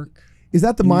Spanish Fork. Is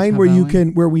that the In mine Utah where you Valley?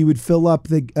 can where we would fill up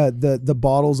the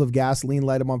bottles of gasoline,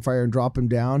 light them on fire, and drop them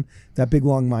down that big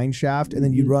long mine shaft, and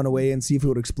then you'd run away and see if it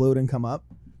would explode and come up?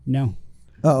 No.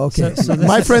 Oh, okay. So this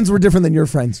My is- friends were different than your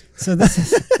friends. So this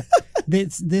is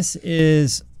this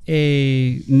is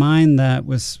a mine that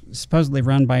was supposedly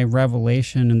run by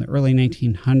Revelation in the early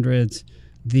 1900s.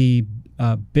 The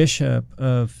bishop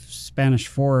of Spanish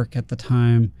Fork at the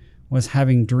time was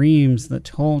having dreams that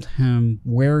told him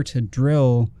where to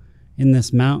drill in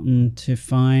this mountain to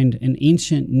find an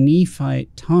ancient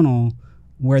Nephite tunnel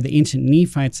where the ancient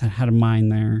Nephites had a mine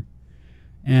there.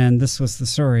 And this was the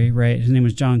story, right? His name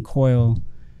was John Coyle.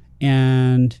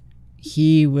 And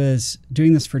he was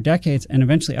doing this for decades, and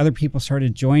eventually other people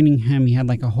started joining him. He had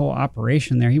like a whole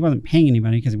operation there. He wasn't paying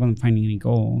anybody because he wasn't finding any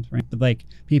gold, right? But like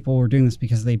people were doing this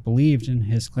because they believed in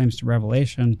his claims to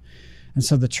revelation. And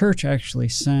so the church actually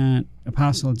sent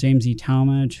Apostle James E.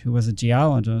 Talmage, who was a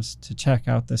geologist, to check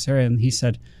out this area. And he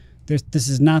said, this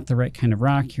is not the right kind of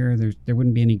rock here. There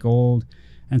wouldn't be any gold.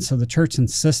 And so the church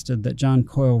insisted that John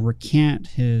Coyle recant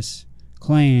his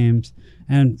claims.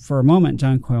 And for a moment,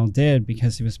 John Coyle did,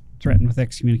 because he was threatened with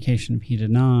excommunication if he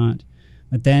did not.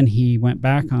 But then he went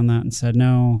back on that and said,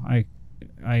 no,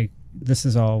 this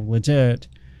is all legit.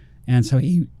 And so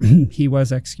he he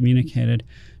was excommunicated.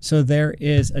 So there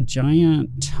is a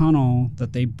giant tunnel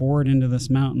that they bored into this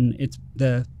mountain. It's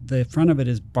the front of it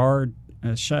is barred,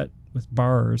 shut with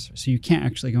bars, so you can't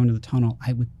actually go into the tunnel.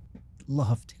 I would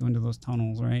love to go into those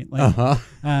tunnels, right? Like,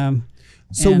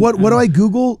 So what do I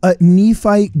Google?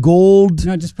 Nephite gold.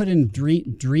 No, just put in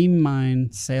Dream Mine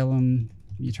Salem.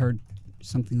 You'd heard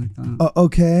something like that.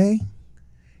 Okay.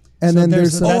 And So then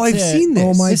there's I've seen this.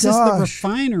 Oh my This is the gosh.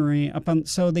 refinery up on.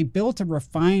 So they built a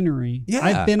refinery.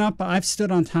 Yeah. I've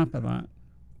stood on top of that.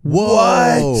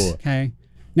 Whoa. Okay.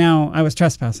 Now I was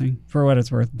trespassing for what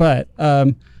it's worth, but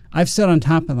I've stood on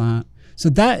top of that. So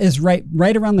that is right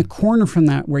around the corner from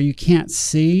that, where you can't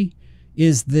see,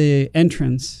 is the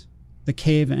entrance, the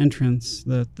cave entrance,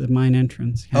 the mine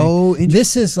entrance. Okay? Oh,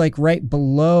 This is like right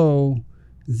below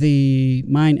the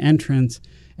mine entrance.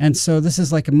 And so this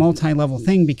is like a multi-level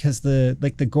thing, because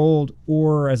the gold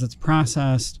ore, as it's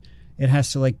processed, it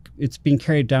has to it's being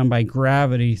carried down by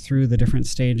gravity through the different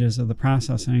stages of the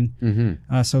processing.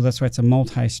 Mm-hmm. So that's why it's a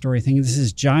multi-story thing. This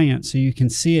is giant, so you can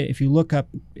see it if you look up.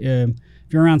 If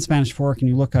you're around Spanish Fork and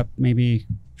you look up maybe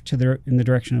in the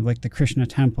direction of like the Krishna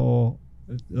temple,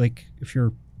 like if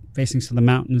you're facing, so the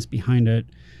mountain is behind it.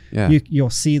 Yeah. You'll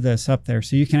see this up there,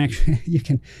 so you can actually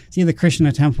see the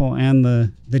Krishna temple and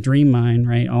the Dream Mine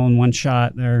right all in one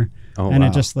shot there, and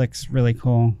it just looks really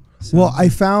cool. So. Well, I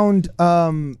found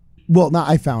not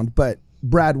I found, but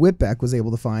Brad Whitbeck was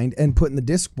able to find and put in the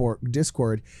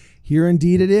Discord. Here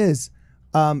indeed it is.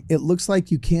 It looks like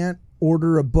you can't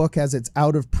order a book as it's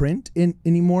out of print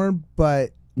anymore,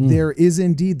 but there is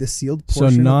indeed the sealed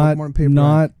portion of Book of Mormon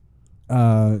paperback.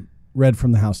 Not read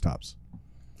from the housetops.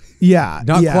 Yeah,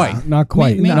 Not yeah. quite. Not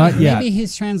quite. Maybe, not yet. Maybe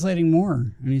he's translating more,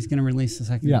 and he's going to release the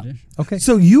second edition. Okay.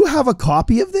 So you have a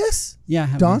copy of this? Yeah, I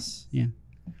have Don? this. Yeah.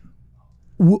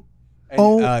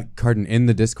 Carden, in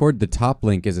the Discord, the top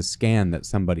link is a scan that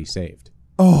somebody saved.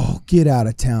 Oh, get out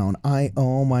of town.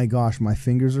 Oh my gosh, my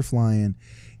fingers are flying.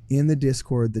 In the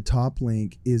Discord, the top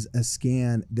link is a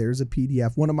scan. There's a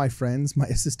PDF. One of my friends, my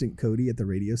assistant Cody at the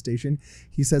radio station,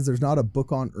 he says there's not a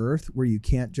book on earth where you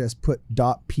can't just put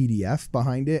 .pdf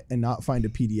behind it and not find a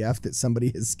PDF that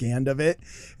somebody has scanned of it.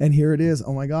 And here it is.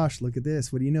 Oh my gosh, look at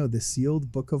this. What do you know? The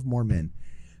sealed Book of Mormon,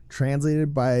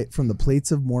 translated from the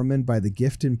Plates of Mormon by the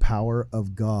gift and power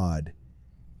of God.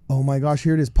 Oh my gosh,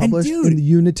 here it is, published in the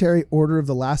Unitary Order of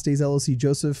the Last Days LLC,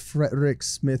 Joseph Frederick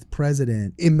Smith,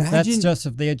 President. That's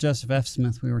Joseph. They had Joseph F.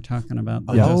 Smith we were talking about.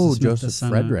 Joseph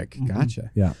Frederick. Mm-hmm. Gotcha.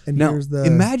 Yeah. And Now, here's the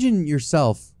imagine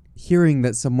yourself hearing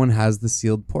that someone has the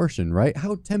sealed portion, right?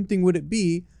 How tempting would it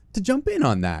be to jump in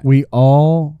on that? We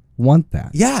all want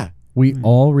that. Yeah. We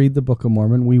all read the Book of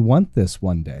Mormon. We want this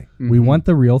one day. We want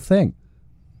the real thing.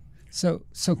 So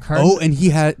Carden. Oh, and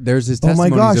there's his Oh my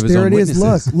testimonies gosh, of his there own it is.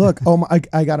 witnesses. Look. Oh my,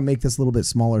 I got to make this a little bit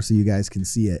smaller so you guys can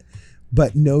see it.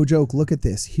 But no joke, look at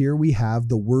this. Here we have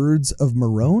the words of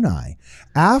Moroni.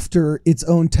 After its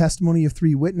own testimony of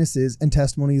 3 witnesses and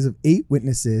testimonies of 8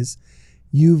 witnesses,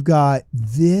 you've got,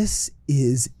 this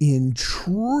is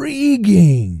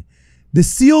intriguing. The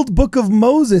sealed Book of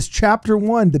Moses, chapter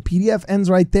 1. The PDF ends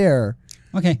right there.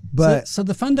 Okay, But- so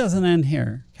the fun doesn't end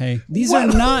here. Okay, these are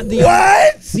not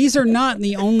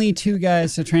the only 2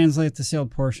 guys to translate the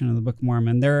sealed portion of the Book of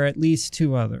Mormon. There are at least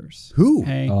 2 others. Who?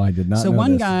 Okay. Oh, I did not So know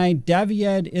one this. guy,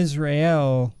 Davied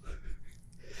Israel.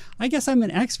 I guess I'm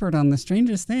an expert on the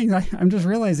strangest things. I'm just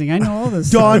realizing I know all this.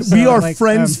 Don, stuff. we So, are like,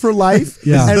 friends for life.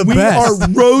 Yeah. And The we best. are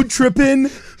road tripping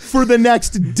for the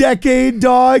next decade,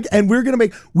 dog. And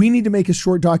we need to make a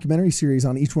short documentary series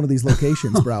on each one of these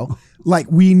locations, bro. Like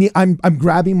I'm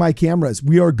grabbing my cameras.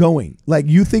 We are going. Like,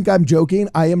 you think I'm joking?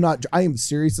 I am not. I am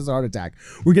serious as a heart attack.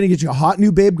 We're going to get you a hot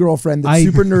new babe girlfriend that's I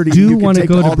super nerdy. do You can want to take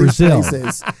go to all these Brazil.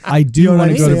 places. I do You know what want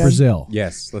to I'm go to saying? Brazil.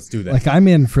 Yes, let's do that. Like, I'm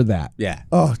in for that. yeah.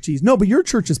 Oh, geez. No, but your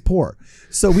church is poor.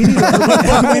 So we need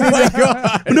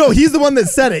to. No, he's the one that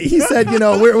said it. He said,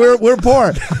 we're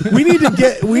poor. We need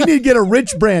to get a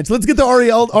rich branch. Let's get the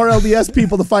RLDS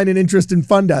people to find an interest and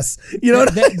fund us. You know what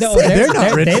I'm saying? They're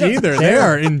not rich either. They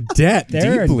are in debt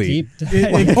They're deeply.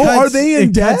 deep. Are they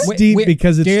in debt? Cuts deep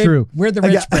because it's Dude, true. We're the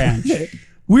rich branch.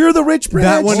 We're the rich branch.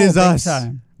 That one is Big us.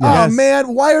 time. Oh Yes.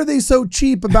 man, why are they so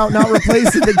cheap about not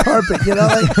replacing the carpet?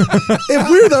 If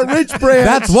we're the rich branch,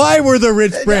 That's why we're the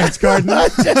rich branch, Carden.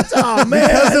 oh man.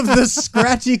 Because of the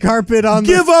scratchy carpet on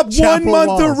Give the up 1 chapel month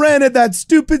walls. of rent at that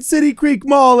stupid City Creek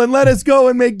Mall and let us go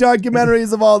and make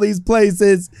documentaries of all these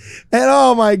places. And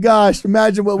oh my gosh,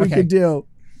 imagine what we Okay. could do.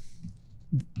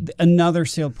 Another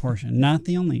sealed portion, not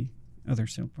the only other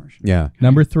sealed portion. Yeah.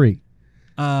 Number 3.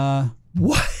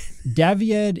 What?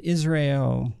 David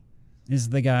Israel is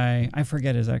the guy. I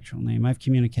forget his actual name. I've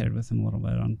communicated with him a little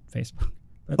bit on Facebook.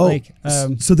 But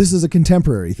so this is a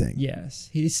contemporary thing. yes,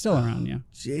 he's still around. Yeah.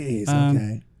 Jeez. Um,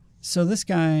 Okay. So this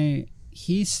guy,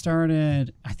 he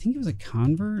started. I think he was a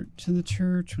convert to the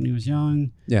church when he was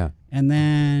young. Yeah. And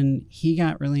then he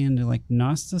got really into like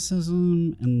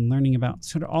Gnosticism and learning about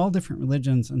sort of all different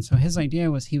religions. And so his idea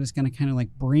was he was going to kind of like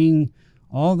bring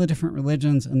all the different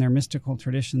religions and their mystical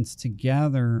traditions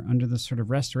together under this sort of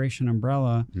restoration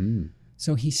umbrella.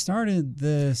 So he started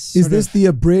this. Is this the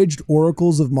abridged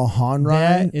Oracles of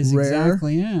Mahanrai? That is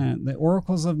exactly it. The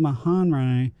Oracles of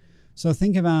Mahanrai. So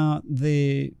think about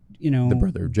the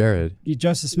brother of Jared.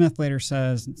 Joseph Smith later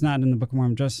says, it's not in the Book of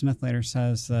Mormon, Joseph Smith later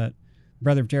says that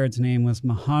brother of Jared's name was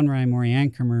Mahanrai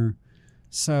Moriankamer.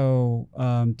 So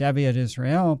David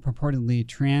Israel purportedly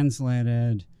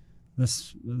translated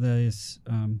these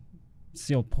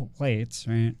sealed plates,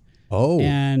 right? Oh.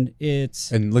 And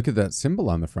look at that symbol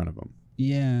on the front of them.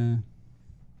 Yeah.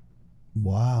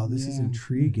 Wow, this is Yeah.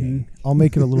 intriguing. I'll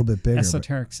make it a little bit bigger. but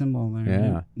Esoteric symbol there.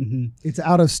 Yeah. Right? Mm-hmm. It's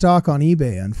out of stock on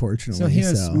eBay, unfortunately. So he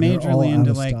was they're all majorly out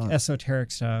into of like stock.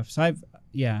 esoteric stuff. So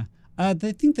I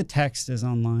think the text is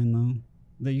online though.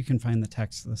 That you can find the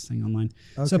text of this thing online.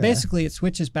 So Okay. basically it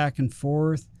switches back and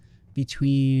forth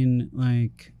between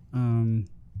like who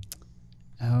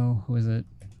is it?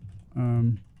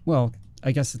 Well,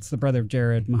 I guess it's the brother of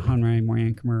Jared, Mahanrai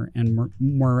Moriankamer, and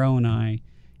Moroni.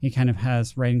 He kind of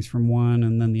has writings from one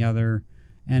and then the other.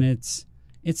 And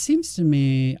it seems to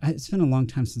me, it's been a long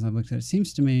time since I've looked at it. It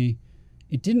seems to me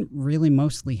it didn't really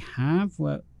mostly have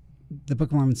what the Book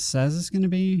of Mormon says is going to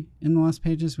be in the last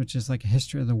pages, which is like a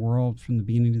history of the world from the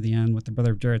beginning to the end, what the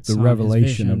brother of Jared saw The in his revelation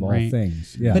vision, of all right?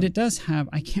 things. Yeah. But it does have,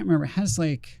 I can't remember, it has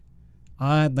like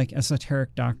odd like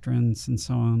esoteric doctrines and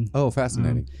so on. Oh,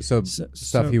 fascinating. So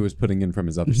stuff he was putting in from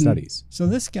his other Mhm. studies. So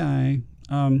this guy,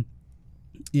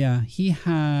 he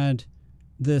had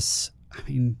this,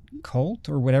 cult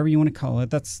or whatever you want to call it.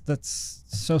 That's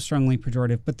so strongly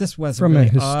pejorative, but this was From a a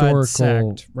really historical odd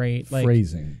sect, right? Like,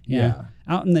 phrasing. yeah,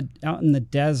 out in the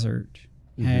desert,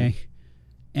 okay,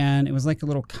 and it was like a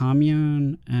little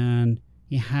commune, and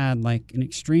he had like an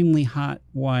extremely hot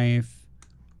wife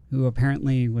who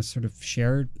apparently was sort of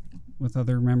shared with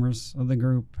other members of the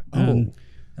group. And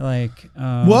like,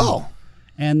 Whoa.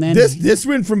 and then This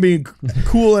went from being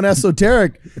cool and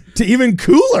esoteric to even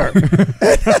cooler,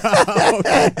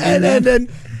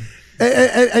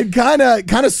 and kind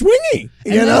of swingy.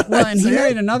 You know, and he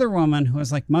married another woman who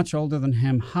was like much older than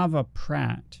him, Hava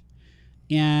Pratt,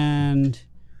 and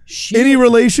she. Any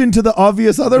relation to the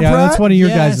obvious other Yeah, Pratt? that's one of your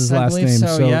Yes, guys' I last believe names.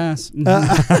 So, yes.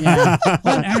 Mhm. Yeah.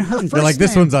 Well, and her They're first like,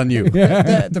 this name- one's on you.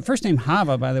 the first name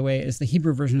Hava, by the way, is the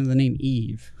Hebrew version of the name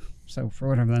Eve. So for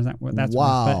whatever that's worth.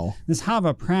 Wow. But this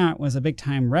Hava Pratt was a big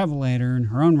time revelator in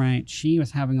her own right. She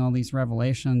was having all these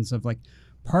revelations of like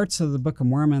parts of the Book of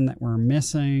Mormon that were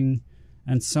missing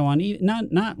and so on.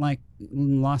 Not like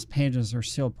lost pages or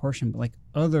sealed portion, but like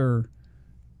other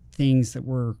things that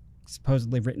were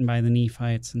supposedly written by the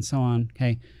Nephites and so on.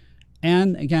 Okay.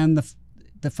 And again,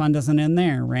 the fun doesn't end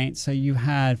there, right? So you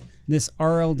had this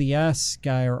RLDS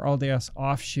guy or RLDS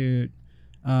offshoot.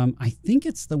 I think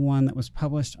it's the one that was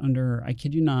published under, I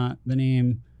kid you not, the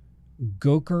name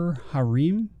Goker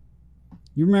Harim.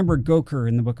 You remember Goker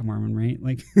in the Book of Mormon, right?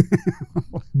 Like,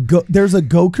 There's a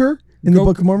Goker in the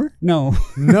Book of Mormon? no.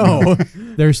 No.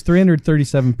 There's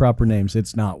 337 proper names.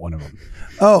 It's not one of them.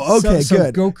 Oh, okay, So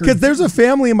good. Goker- Because there's a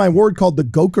family in my ward called the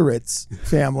Gokeritz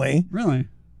family. Really?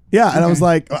 Yeah, and I was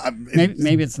Okay. like,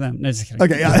 Maybe it's them. No, just kidding.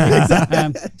 okay, yeah,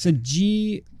 exactly. So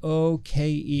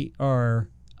Goker.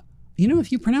 You know,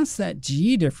 if you pronounce that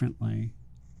G differently,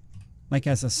 like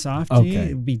as a soft G,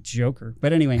 Okay. it would be Joker.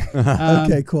 But anyway.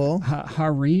 Okay, cool.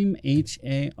 Harim,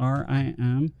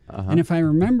 Harim. And if I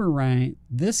remember right,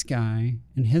 this guy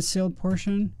in his sealed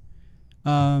portion,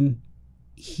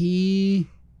 he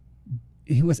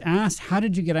was asked, how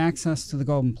did you get access to the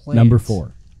golden plates? Number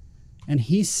 4. And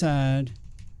he said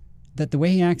that the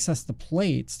way he accessed the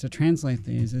plates to translate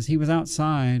these is he was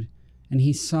outside and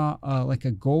he saw like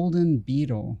a golden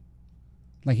beetle.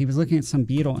 Like he was looking at some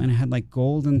beetle and it had like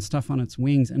golden stuff on its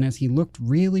wings. And as he looked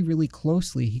really, really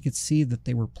closely, he could see that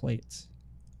they were plates.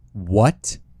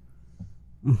 What?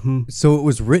 Mm-hmm. So it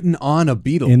was written on a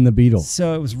beetle. In the beetle.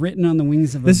 So it was written on the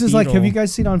wings of a This is like, have beetle. you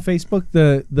guys seen on Facebook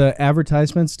the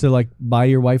advertisements to like buy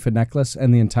your wife a necklace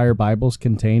and the entire Bible's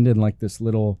contained in like this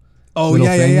little Oh, little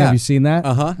yeah, thing? yeah, yeah. Have you seen that?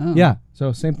 Uh-huh. Oh. Yeah.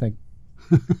 So same thing.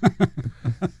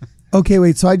 Okay,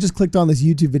 wait. So I just clicked on this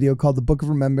YouTube video called "The Book of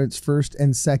Remembrance: First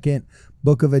and Second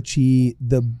Book of Achi,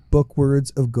 the Book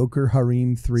Words of Goker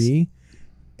Harim 3,"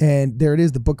 And there it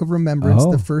is, the Book of Remembrance,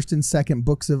 Oh. the first and second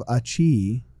books of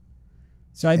Achi.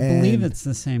 So I believe And- it's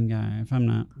the same guy, if I'm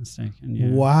not mistaken.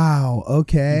 Yeah. Wow.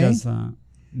 Okay. He does that.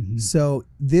 Mhm. So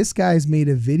this guy's made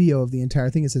a video of the entire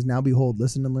thing. It says, "Now behold,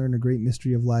 listen and learn a great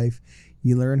mystery of life.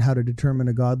 You learn how to determine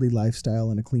a godly lifestyle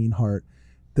and a clean heart.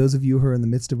 Those of you who are in the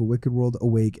midst of a wicked world,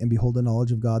 awake and behold the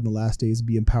knowledge of God in the last days.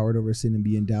 Be empowered over sin and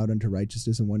be endowed unto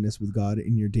righteousness and oneness with God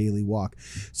in your daily walk."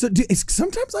 So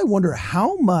sometimes I wonder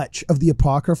how much of the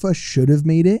Apocrypha should have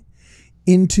made it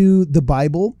into the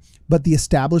Bible, but the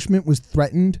establishment was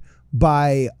threatened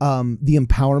by the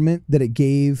empowerment that it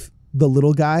gave the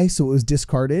little guy, so it was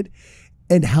discarded.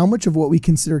 And how much of what we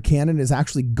consider canon is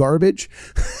actually garbage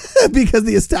because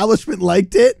the establishment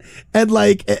liked it, and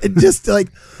like it just like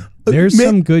There's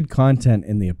some good content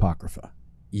in the Apocrypha.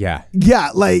 Yeah,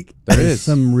 yeah, like there There's is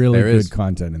some really There good is.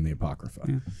 content in the Apocrypha.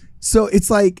 Yeah. so it's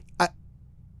like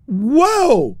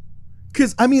whoa,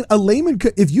 because I mean a layman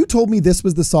could, if you told me this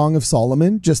was the Song of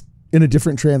Solomon just in a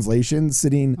different translation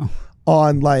sitting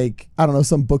on like I don't know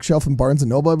some bookshelf in Barnes and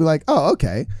Noble, I'd be like, oh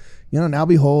okay. Now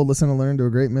behold, listen and learn to a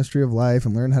great mystery of life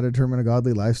and learn how to determine a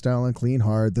godly lifestyle and clean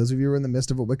heart. Those of you who are in the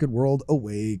midst of a wicked world,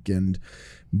 awake and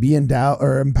be endowed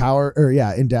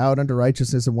unto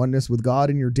righteousness and oneness with God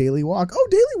in your daily walk. Oh,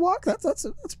 daily walk. That's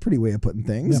a pretty way of putting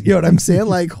things. You know what I'm saying?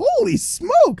 Like, holy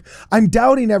smoke. I'm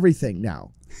doubting everything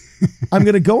now. I'm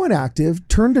going to go inactive,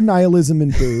 turn to nihilism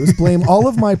and booze, blame all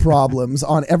of my problems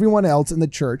on everyone else in the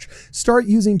church, start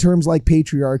using terms like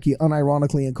patriarchy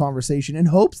unironically in conversation in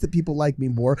hopes that people like me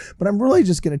more, but I'm really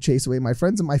just going to chase away my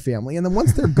friends and my family. And then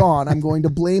once they're gone, I'm going to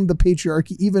blame the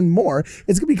patriarchy even more.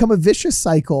 It's going to become a vicious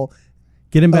cycle.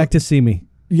 Get him back to see me.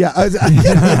 Yeah.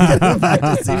 Get him back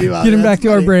to see me. Wow, Get him that's back to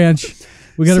our funny. branch.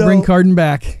 We got to So- bring Carden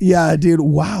back. Yeah, dude.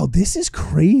 Wow. This is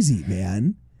crazy,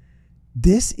 man.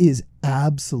 This is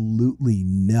absolutely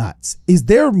nuts. Is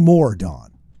there more,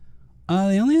 Don?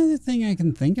 The only other thing I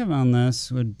can think of on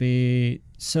this would be,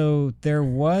 so there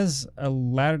was a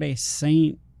Latter-day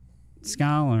Saint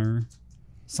scholar,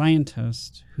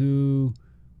 scientist, who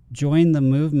joined the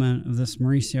movement of this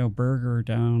Mauricio Berger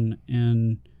down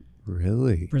in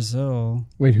really. Brazil,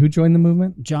 Wait, who joined the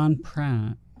movement? John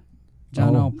Pratt.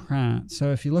 John Oh. L. Pratt.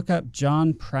 So if you look up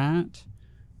John Pratt,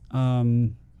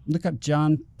 look up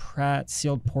John Pratt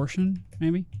sealed portion,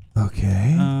 maybe.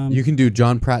 Okay. You can do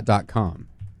johnpratt.com.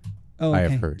 Oh, I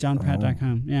okay. have heard.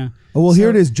 JohnPratt.com. Yeah. Oh, well, here So-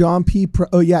 it is. John P.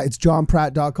 It's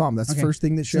johnpratt.com. That's Okay. the first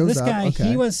thing that So shows this up. guy, Okay.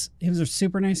 he was a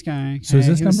super nice guy. So is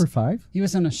okay? this He was- number 5? He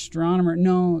was an astronomer.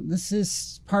 No, this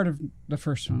is part of the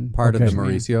first one. Part Okay. of the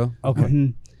Mauricio. Okay.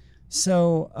 Mhm.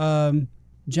 So,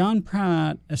 John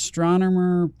Pratt,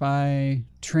 astronomer by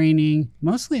training,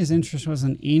 mostly his interest was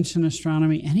in ancient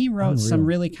astronomy, and he wrote some Unreal.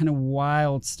 really kind of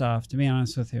wild stuff, to be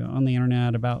honest with you, on the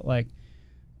internet about like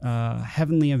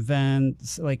heavenly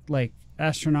events, like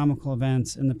astronomical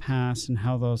events in the past and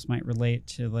how those might relate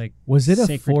to like Was it a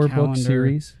sacred 4-book calendar.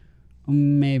 series?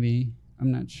 Maybe.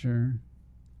 I'm not sure.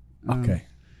 Okay.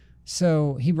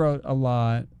 So he wrote a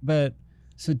lot, but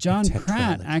so John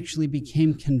Pratt tetralogy. actually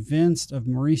became convinced of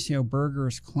Mauricio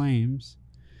Berger's claims.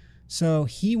 So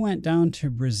he went down to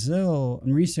Brazil,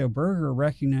 and Mauricio Berger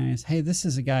recognized, hey, this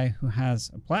is a guy who has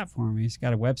a platform. He's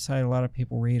got a website a lot of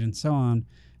people read and so on.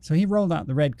 So he rolled out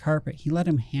the red carpet. He let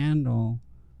him handle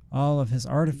all of his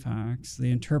artifacts,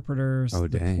 the interpreters, Oh,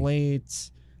 the dang.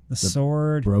 plates, the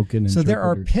sword. Broken. So there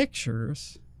are interpreters.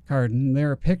 pictures, Carden.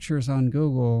 There are pictures on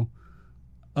Google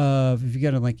of, if you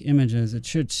go to like images, it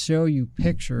should show you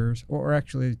pictures, or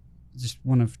actually just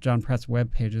one of John Pratt's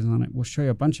web pages on it will show you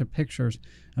a bunch of pictures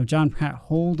of John Pratt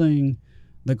holding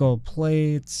the gold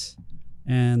plates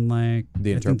and like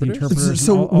The I think the interpreters?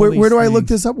 So and all where these do I look things.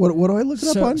 this up? What do I look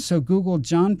it up on? So Google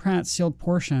John Pratt sealed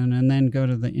portion and then go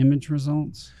to the image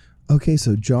results. Okay,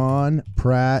 so John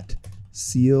Pratt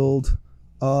sealed.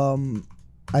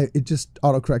 It just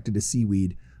autocorrected to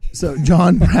seaweed. So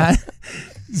John Pratt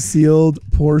sealed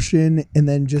portion, and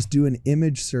then just do an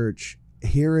image search.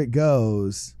 Here it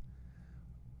goes.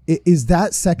 Is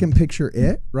that second picture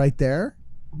it right there?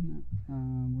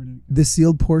 Where did it The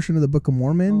sealed portion of the Book of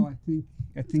Mormon. go?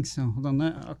 I think so. Hold on,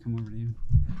 I'll come over to you.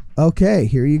 Okay,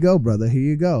 here you go, brother. Here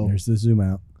you go. There's the zoom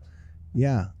out.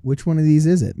 Yeah, which one of these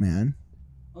is it, man?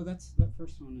 Oh, that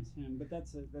first one is him, but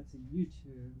that's a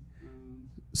YouTube.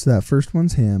 So that first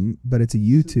one's him, but it's a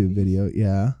YouTube these- video.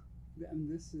 Yeah. And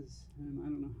this is him. I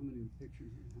don't know how many pictures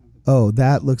you have. Oh,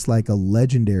 that looks like a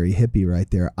legendary hippie right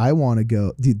there. I want to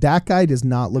go. Dude, that guy does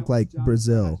not look like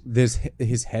Brazil.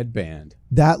 His headband.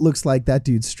 That looks like that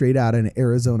dude straight out of an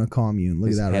Arizona commune. Look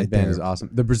His at that right headband there. is awesome.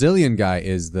 The Brazilian guy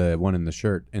is the one in the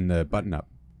shirt in the button up.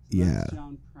 Yeah. That's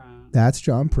John Pratt. That's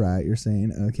John Pratt, you're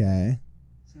saying? Okay.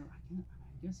 So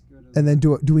I guess And then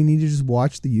do we need to just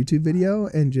watch the YouTube video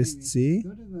and just see?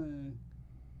 Go to the.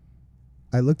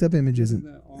 I looked up images and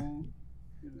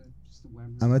Just the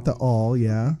web I'm at the result. all,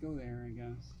 yeah. Go there, I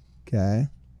guess. Okay.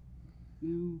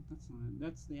 No, that's not it.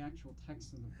 That's the actual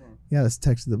text of the book. Yeah, that's the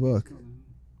text of the book. Scroll down.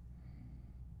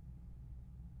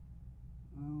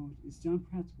 Oh, is John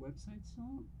Pratt's website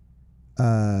still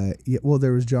up? Yeah, well,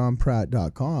 there was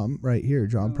johnpratt.com right here,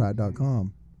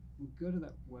 johnpratt.com. Well, go to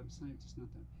that website, just not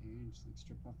that page. Like,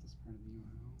 strip off this part of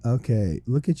the URL. Okay,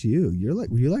 look at you.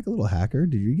 Were you like a little hacker?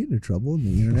 Did you get into trouble in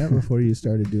the internet before you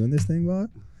started doing this thing, Bob?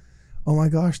 Oh my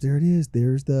gosh, there it is.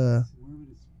 There's the. Where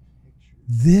would its picture?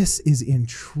 This is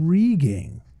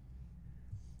intriguing.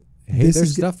 Hey, This there's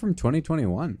is stuff from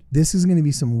 2021. This is going to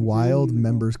be some wild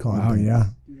members content. Oh yeah.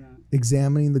 Do that.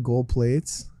 Examining the gold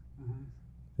plates. Uh-huh.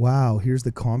 Wow, here's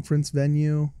the conference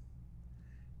venue.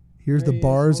 Here's There the he is,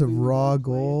 bars of holding the raw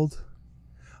gold plates. gold.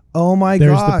 Oh my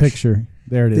There's gosh. the picture.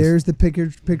 There it is. There's the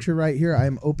picture right here.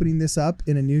 I'm opening this up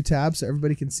in a new tab so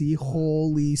everybody can see.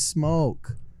 Holy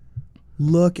smoke.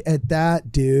 Look at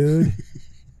that, dude.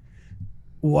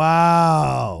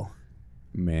 Wow.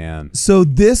 Man. So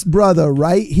this brother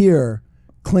right here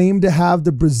claimed to have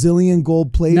the Brazilian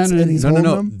gold plates No, and he's No. holding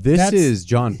them. This That's- is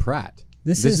John Pratt.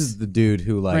 This This is- is the dude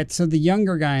who like. Right, so the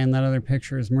younger guy in that other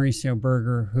picture is Mauricio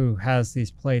Berger, who has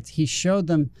these plates. He showed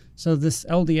them. So this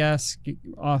LDS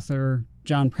author,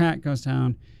 John Pratt, goes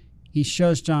down. He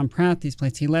shows John Pratt these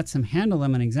plates. He lets him handle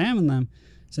them and examine them.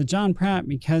 So John Pratt,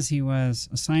 because he was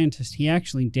a scientist, he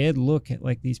actually did look at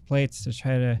like these plates to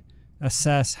try to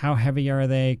assess how heavy are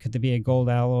they, could they be a gold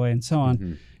alloy, and so on.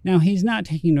 Mhm. Now, he's not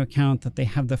taking into account that they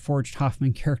have the forged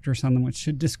Hoffman characters on them, which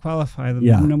should disqualify them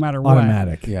Yeah, no matter what.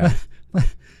 automatic. Yeah.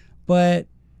 But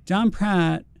John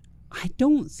Pratt, I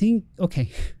don't think, okay,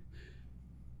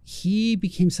 he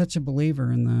became such a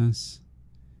believer in this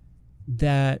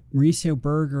that Mauricio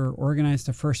Berger organized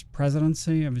the first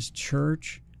presidency of his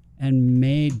church and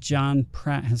made John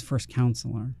Pratt his first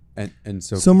counselor. And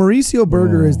so, So Mauricio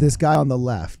Berger Whoa. is this guy on the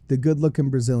left, the good-looking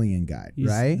Brazilian guy, He's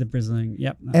right? the Brazilian,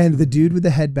 yep. that's And him. the dude with the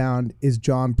headband is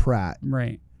John Pratt,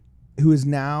 Right. who is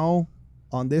now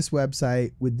on this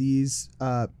website with these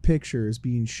pictures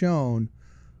being shown,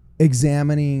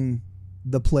 examining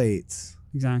the plates.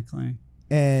 Exactly.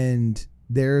 And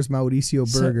there's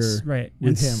Mauricio Berger. Right. with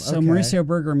And him. So Okay. Mauricio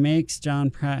Berger makes John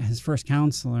Pratt his first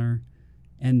counselor.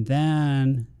 And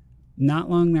then not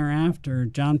long thereafter,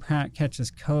 John Pratt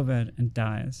catches COVID and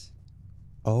dies.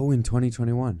 in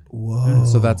 2021. Whoa.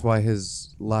 So that's why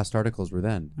his last articles were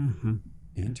then. Uh-huh.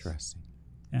 Interesting.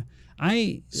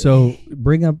 So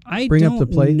bring up I bring don't up the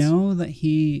plates. know that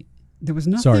there was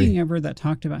nothing Sorry. ever that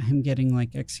talked about him getting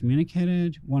like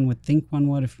excommunicated. One would think one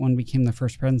would if one became the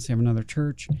first presidency of another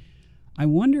church. I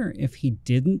wonder if he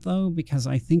didn't though, because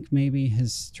I think maybe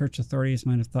his church authorities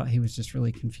might have thought he was just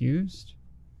really confused,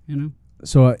 you know?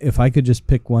 So if I could just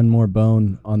pick one more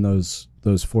bone on those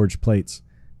forged plates,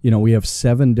 we have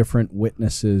 7 different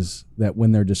witnesses that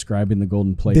when they're describing the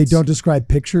golden plates, They don't describe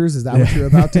pictures. Is that what you're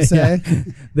about to say?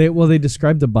 They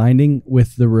describe the binding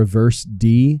with the reverse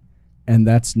D, and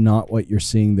that's not what you're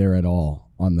seeing there at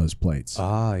all on those plates.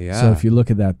 Ah, yeah. So if you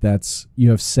look at that, you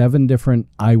have 7 different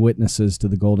eyewitnesses to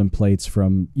the golden plates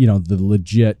from the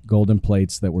legit golden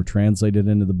plates that were translated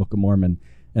into the Book of Mormon,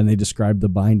 and they describe the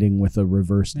binding with a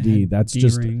reverse They D. had That's D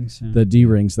just rings, yeah. the D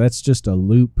rings. That's just a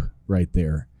loop right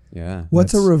there. yeah.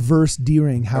 What's a That's- reverse D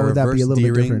ring? How A would that be a reverse little bit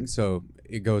D-ring, different? So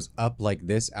it goes up like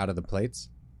this out of the plates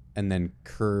and then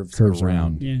curves Curves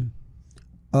around. Yeah.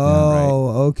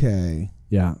 Oh, okay.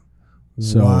 Yeah.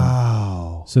 So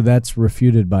Wow. so that's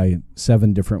refuted by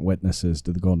 7 different witnesses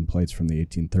to the golden plates from the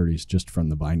 1830s, just from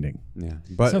the binding. Yeah.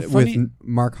 But So with funny-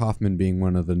 Mark Hoffman being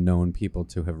one of the known people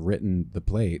to have written the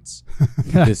plates,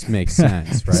 this makes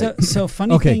sense, right? So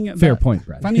funny Okay, thing fair about, point,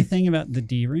 Brad. funny thing about the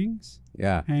D rings.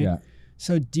 yeah. Okay? Yeah.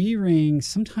 So D rings,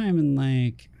 sometime in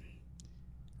like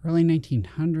early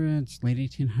 1900s, late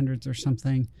 1800s or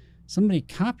something, somebody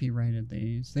copyrighted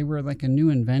these. They were like a new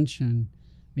invention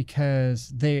because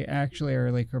they actually are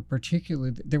like a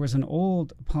particularly. There was an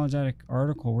old apologetic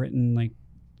article written like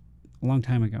a long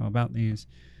time ago about these,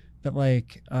 but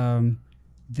like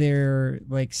they're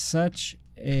like such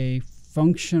a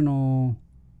functional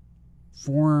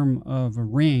form of a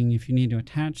ring if you need to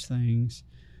attach things.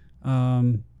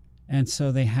 And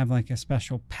so they have like a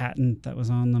special patent that was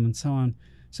on them and so on.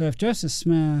 So if Joseph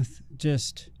Smith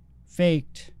just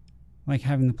faked like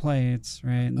having the plates,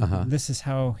 right? Uh-huh. This is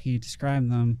how he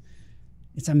described them.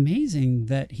 It's amazing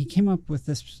that he came up with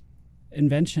this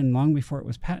invention long before it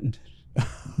was patented.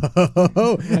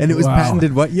 And it was Wow.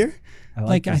 patented what year?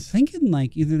 Like I think in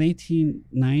like either the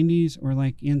 1890s or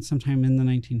like in sometime in the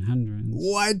 1900s.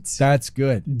 What? That's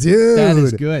good. Dude. That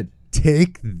is good.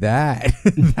 Take that.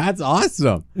 That's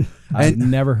awesome. I've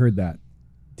never heard that.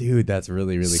 Dude, that's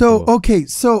really, really So, cool. okay.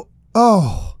 So,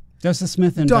 Joseph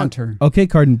Smith, inventor. Okay,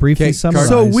 Carden, briefly Okay, summarize.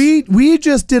 So we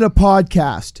just did a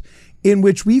podcast in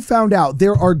which we found out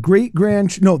there are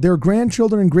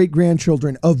grandchildren and great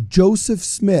grandchildren of Joseph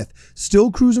Smith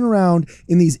still cruising around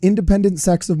in these independent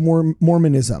sects of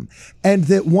Mormonism, and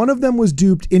that one of them was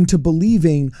duped into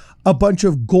believing a bunch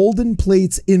of golden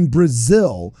plates in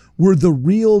Brazil were the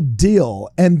real deal,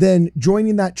 and then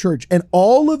joining that church. And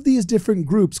all of these different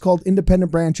groups called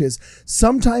independent branches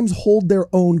sometimes hold their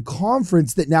own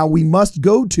conference that now we must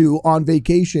go to on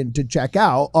vacation to check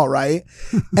out. All right.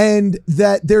 And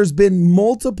that there's been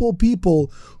multiple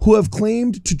people who have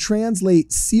claimed to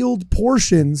translate sealed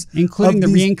portions, Including the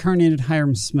these, reincarnated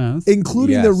Hiram Smith.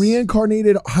 including the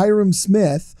reincarnated Hiram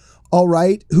Smith. All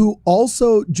right, who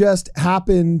also just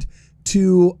happened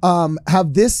to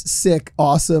have this sick,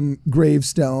 awesome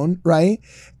gravestone, right?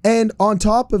 And on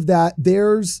top of that,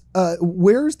 there's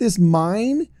where's this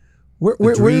mine?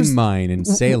 The Dream Mine in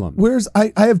Salem.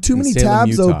 I have too many Salem,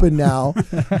 tabs Utah. open now.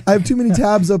 I have too many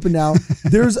tabs open now.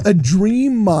 There's a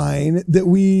dream mine that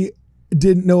we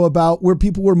didn't know about where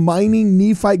people were mining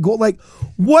Nephite gold. Like,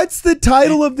 what's the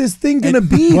title of this thing gonna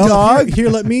be, dog? Here,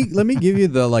 let me give you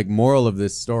the like moral of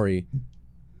this story.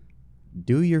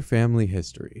 Do your family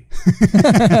history.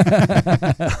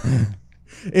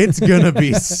 It's gonna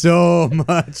be so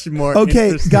much more. Okay,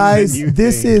 interesting guys, than you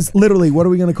this think. is literally, what are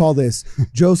we gonna call this?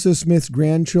 Joseph Smith's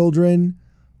grandchildren,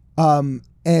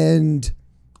 and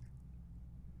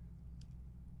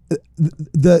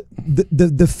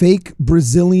the fake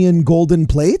Brazilian golden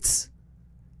plates.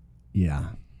 Yeah.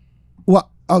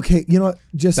 Well, okay, you know what?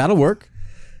 Just That'll work.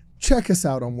 check us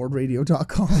out on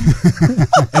wardradio.com.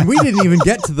 And we didn't even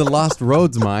get to the Lost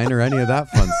Roads mine or any of that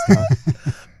fun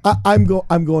stuff. I'm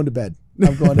going to bed.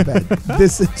 I'm going to bed.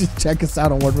 This is just check us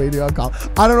out on wardradio.com.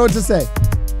 I don't know what to say.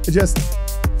 Just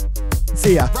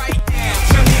see ya.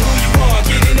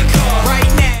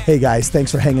 Hey guys,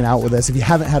 thanks for hanging out with us. If you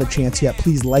haven't had a chance yet,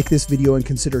 please like this video and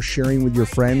consider sharing with your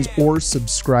friends or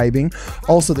subscribing.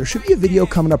 Also, there should be a video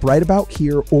coming up right about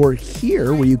here or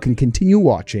here where you can continue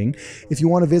watching. If you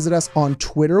want to visit us on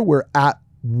Twitter, we're at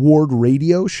Ward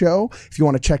Radio Show. If you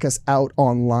want to check us out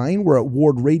online, we're at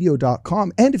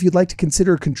wardradio.com. And if you'd like to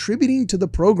consider contributing to the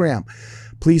program,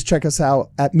 please check us out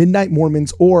at Midnight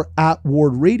Mormons or at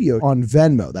Ward Radio on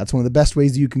Venmo. That's one of the best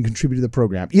ways you can contribute to the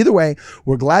program. Either way,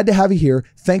 we're glad to have you here.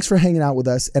 Thanks for hanging out with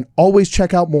us, and always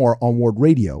check out more on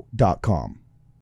wardradio.com.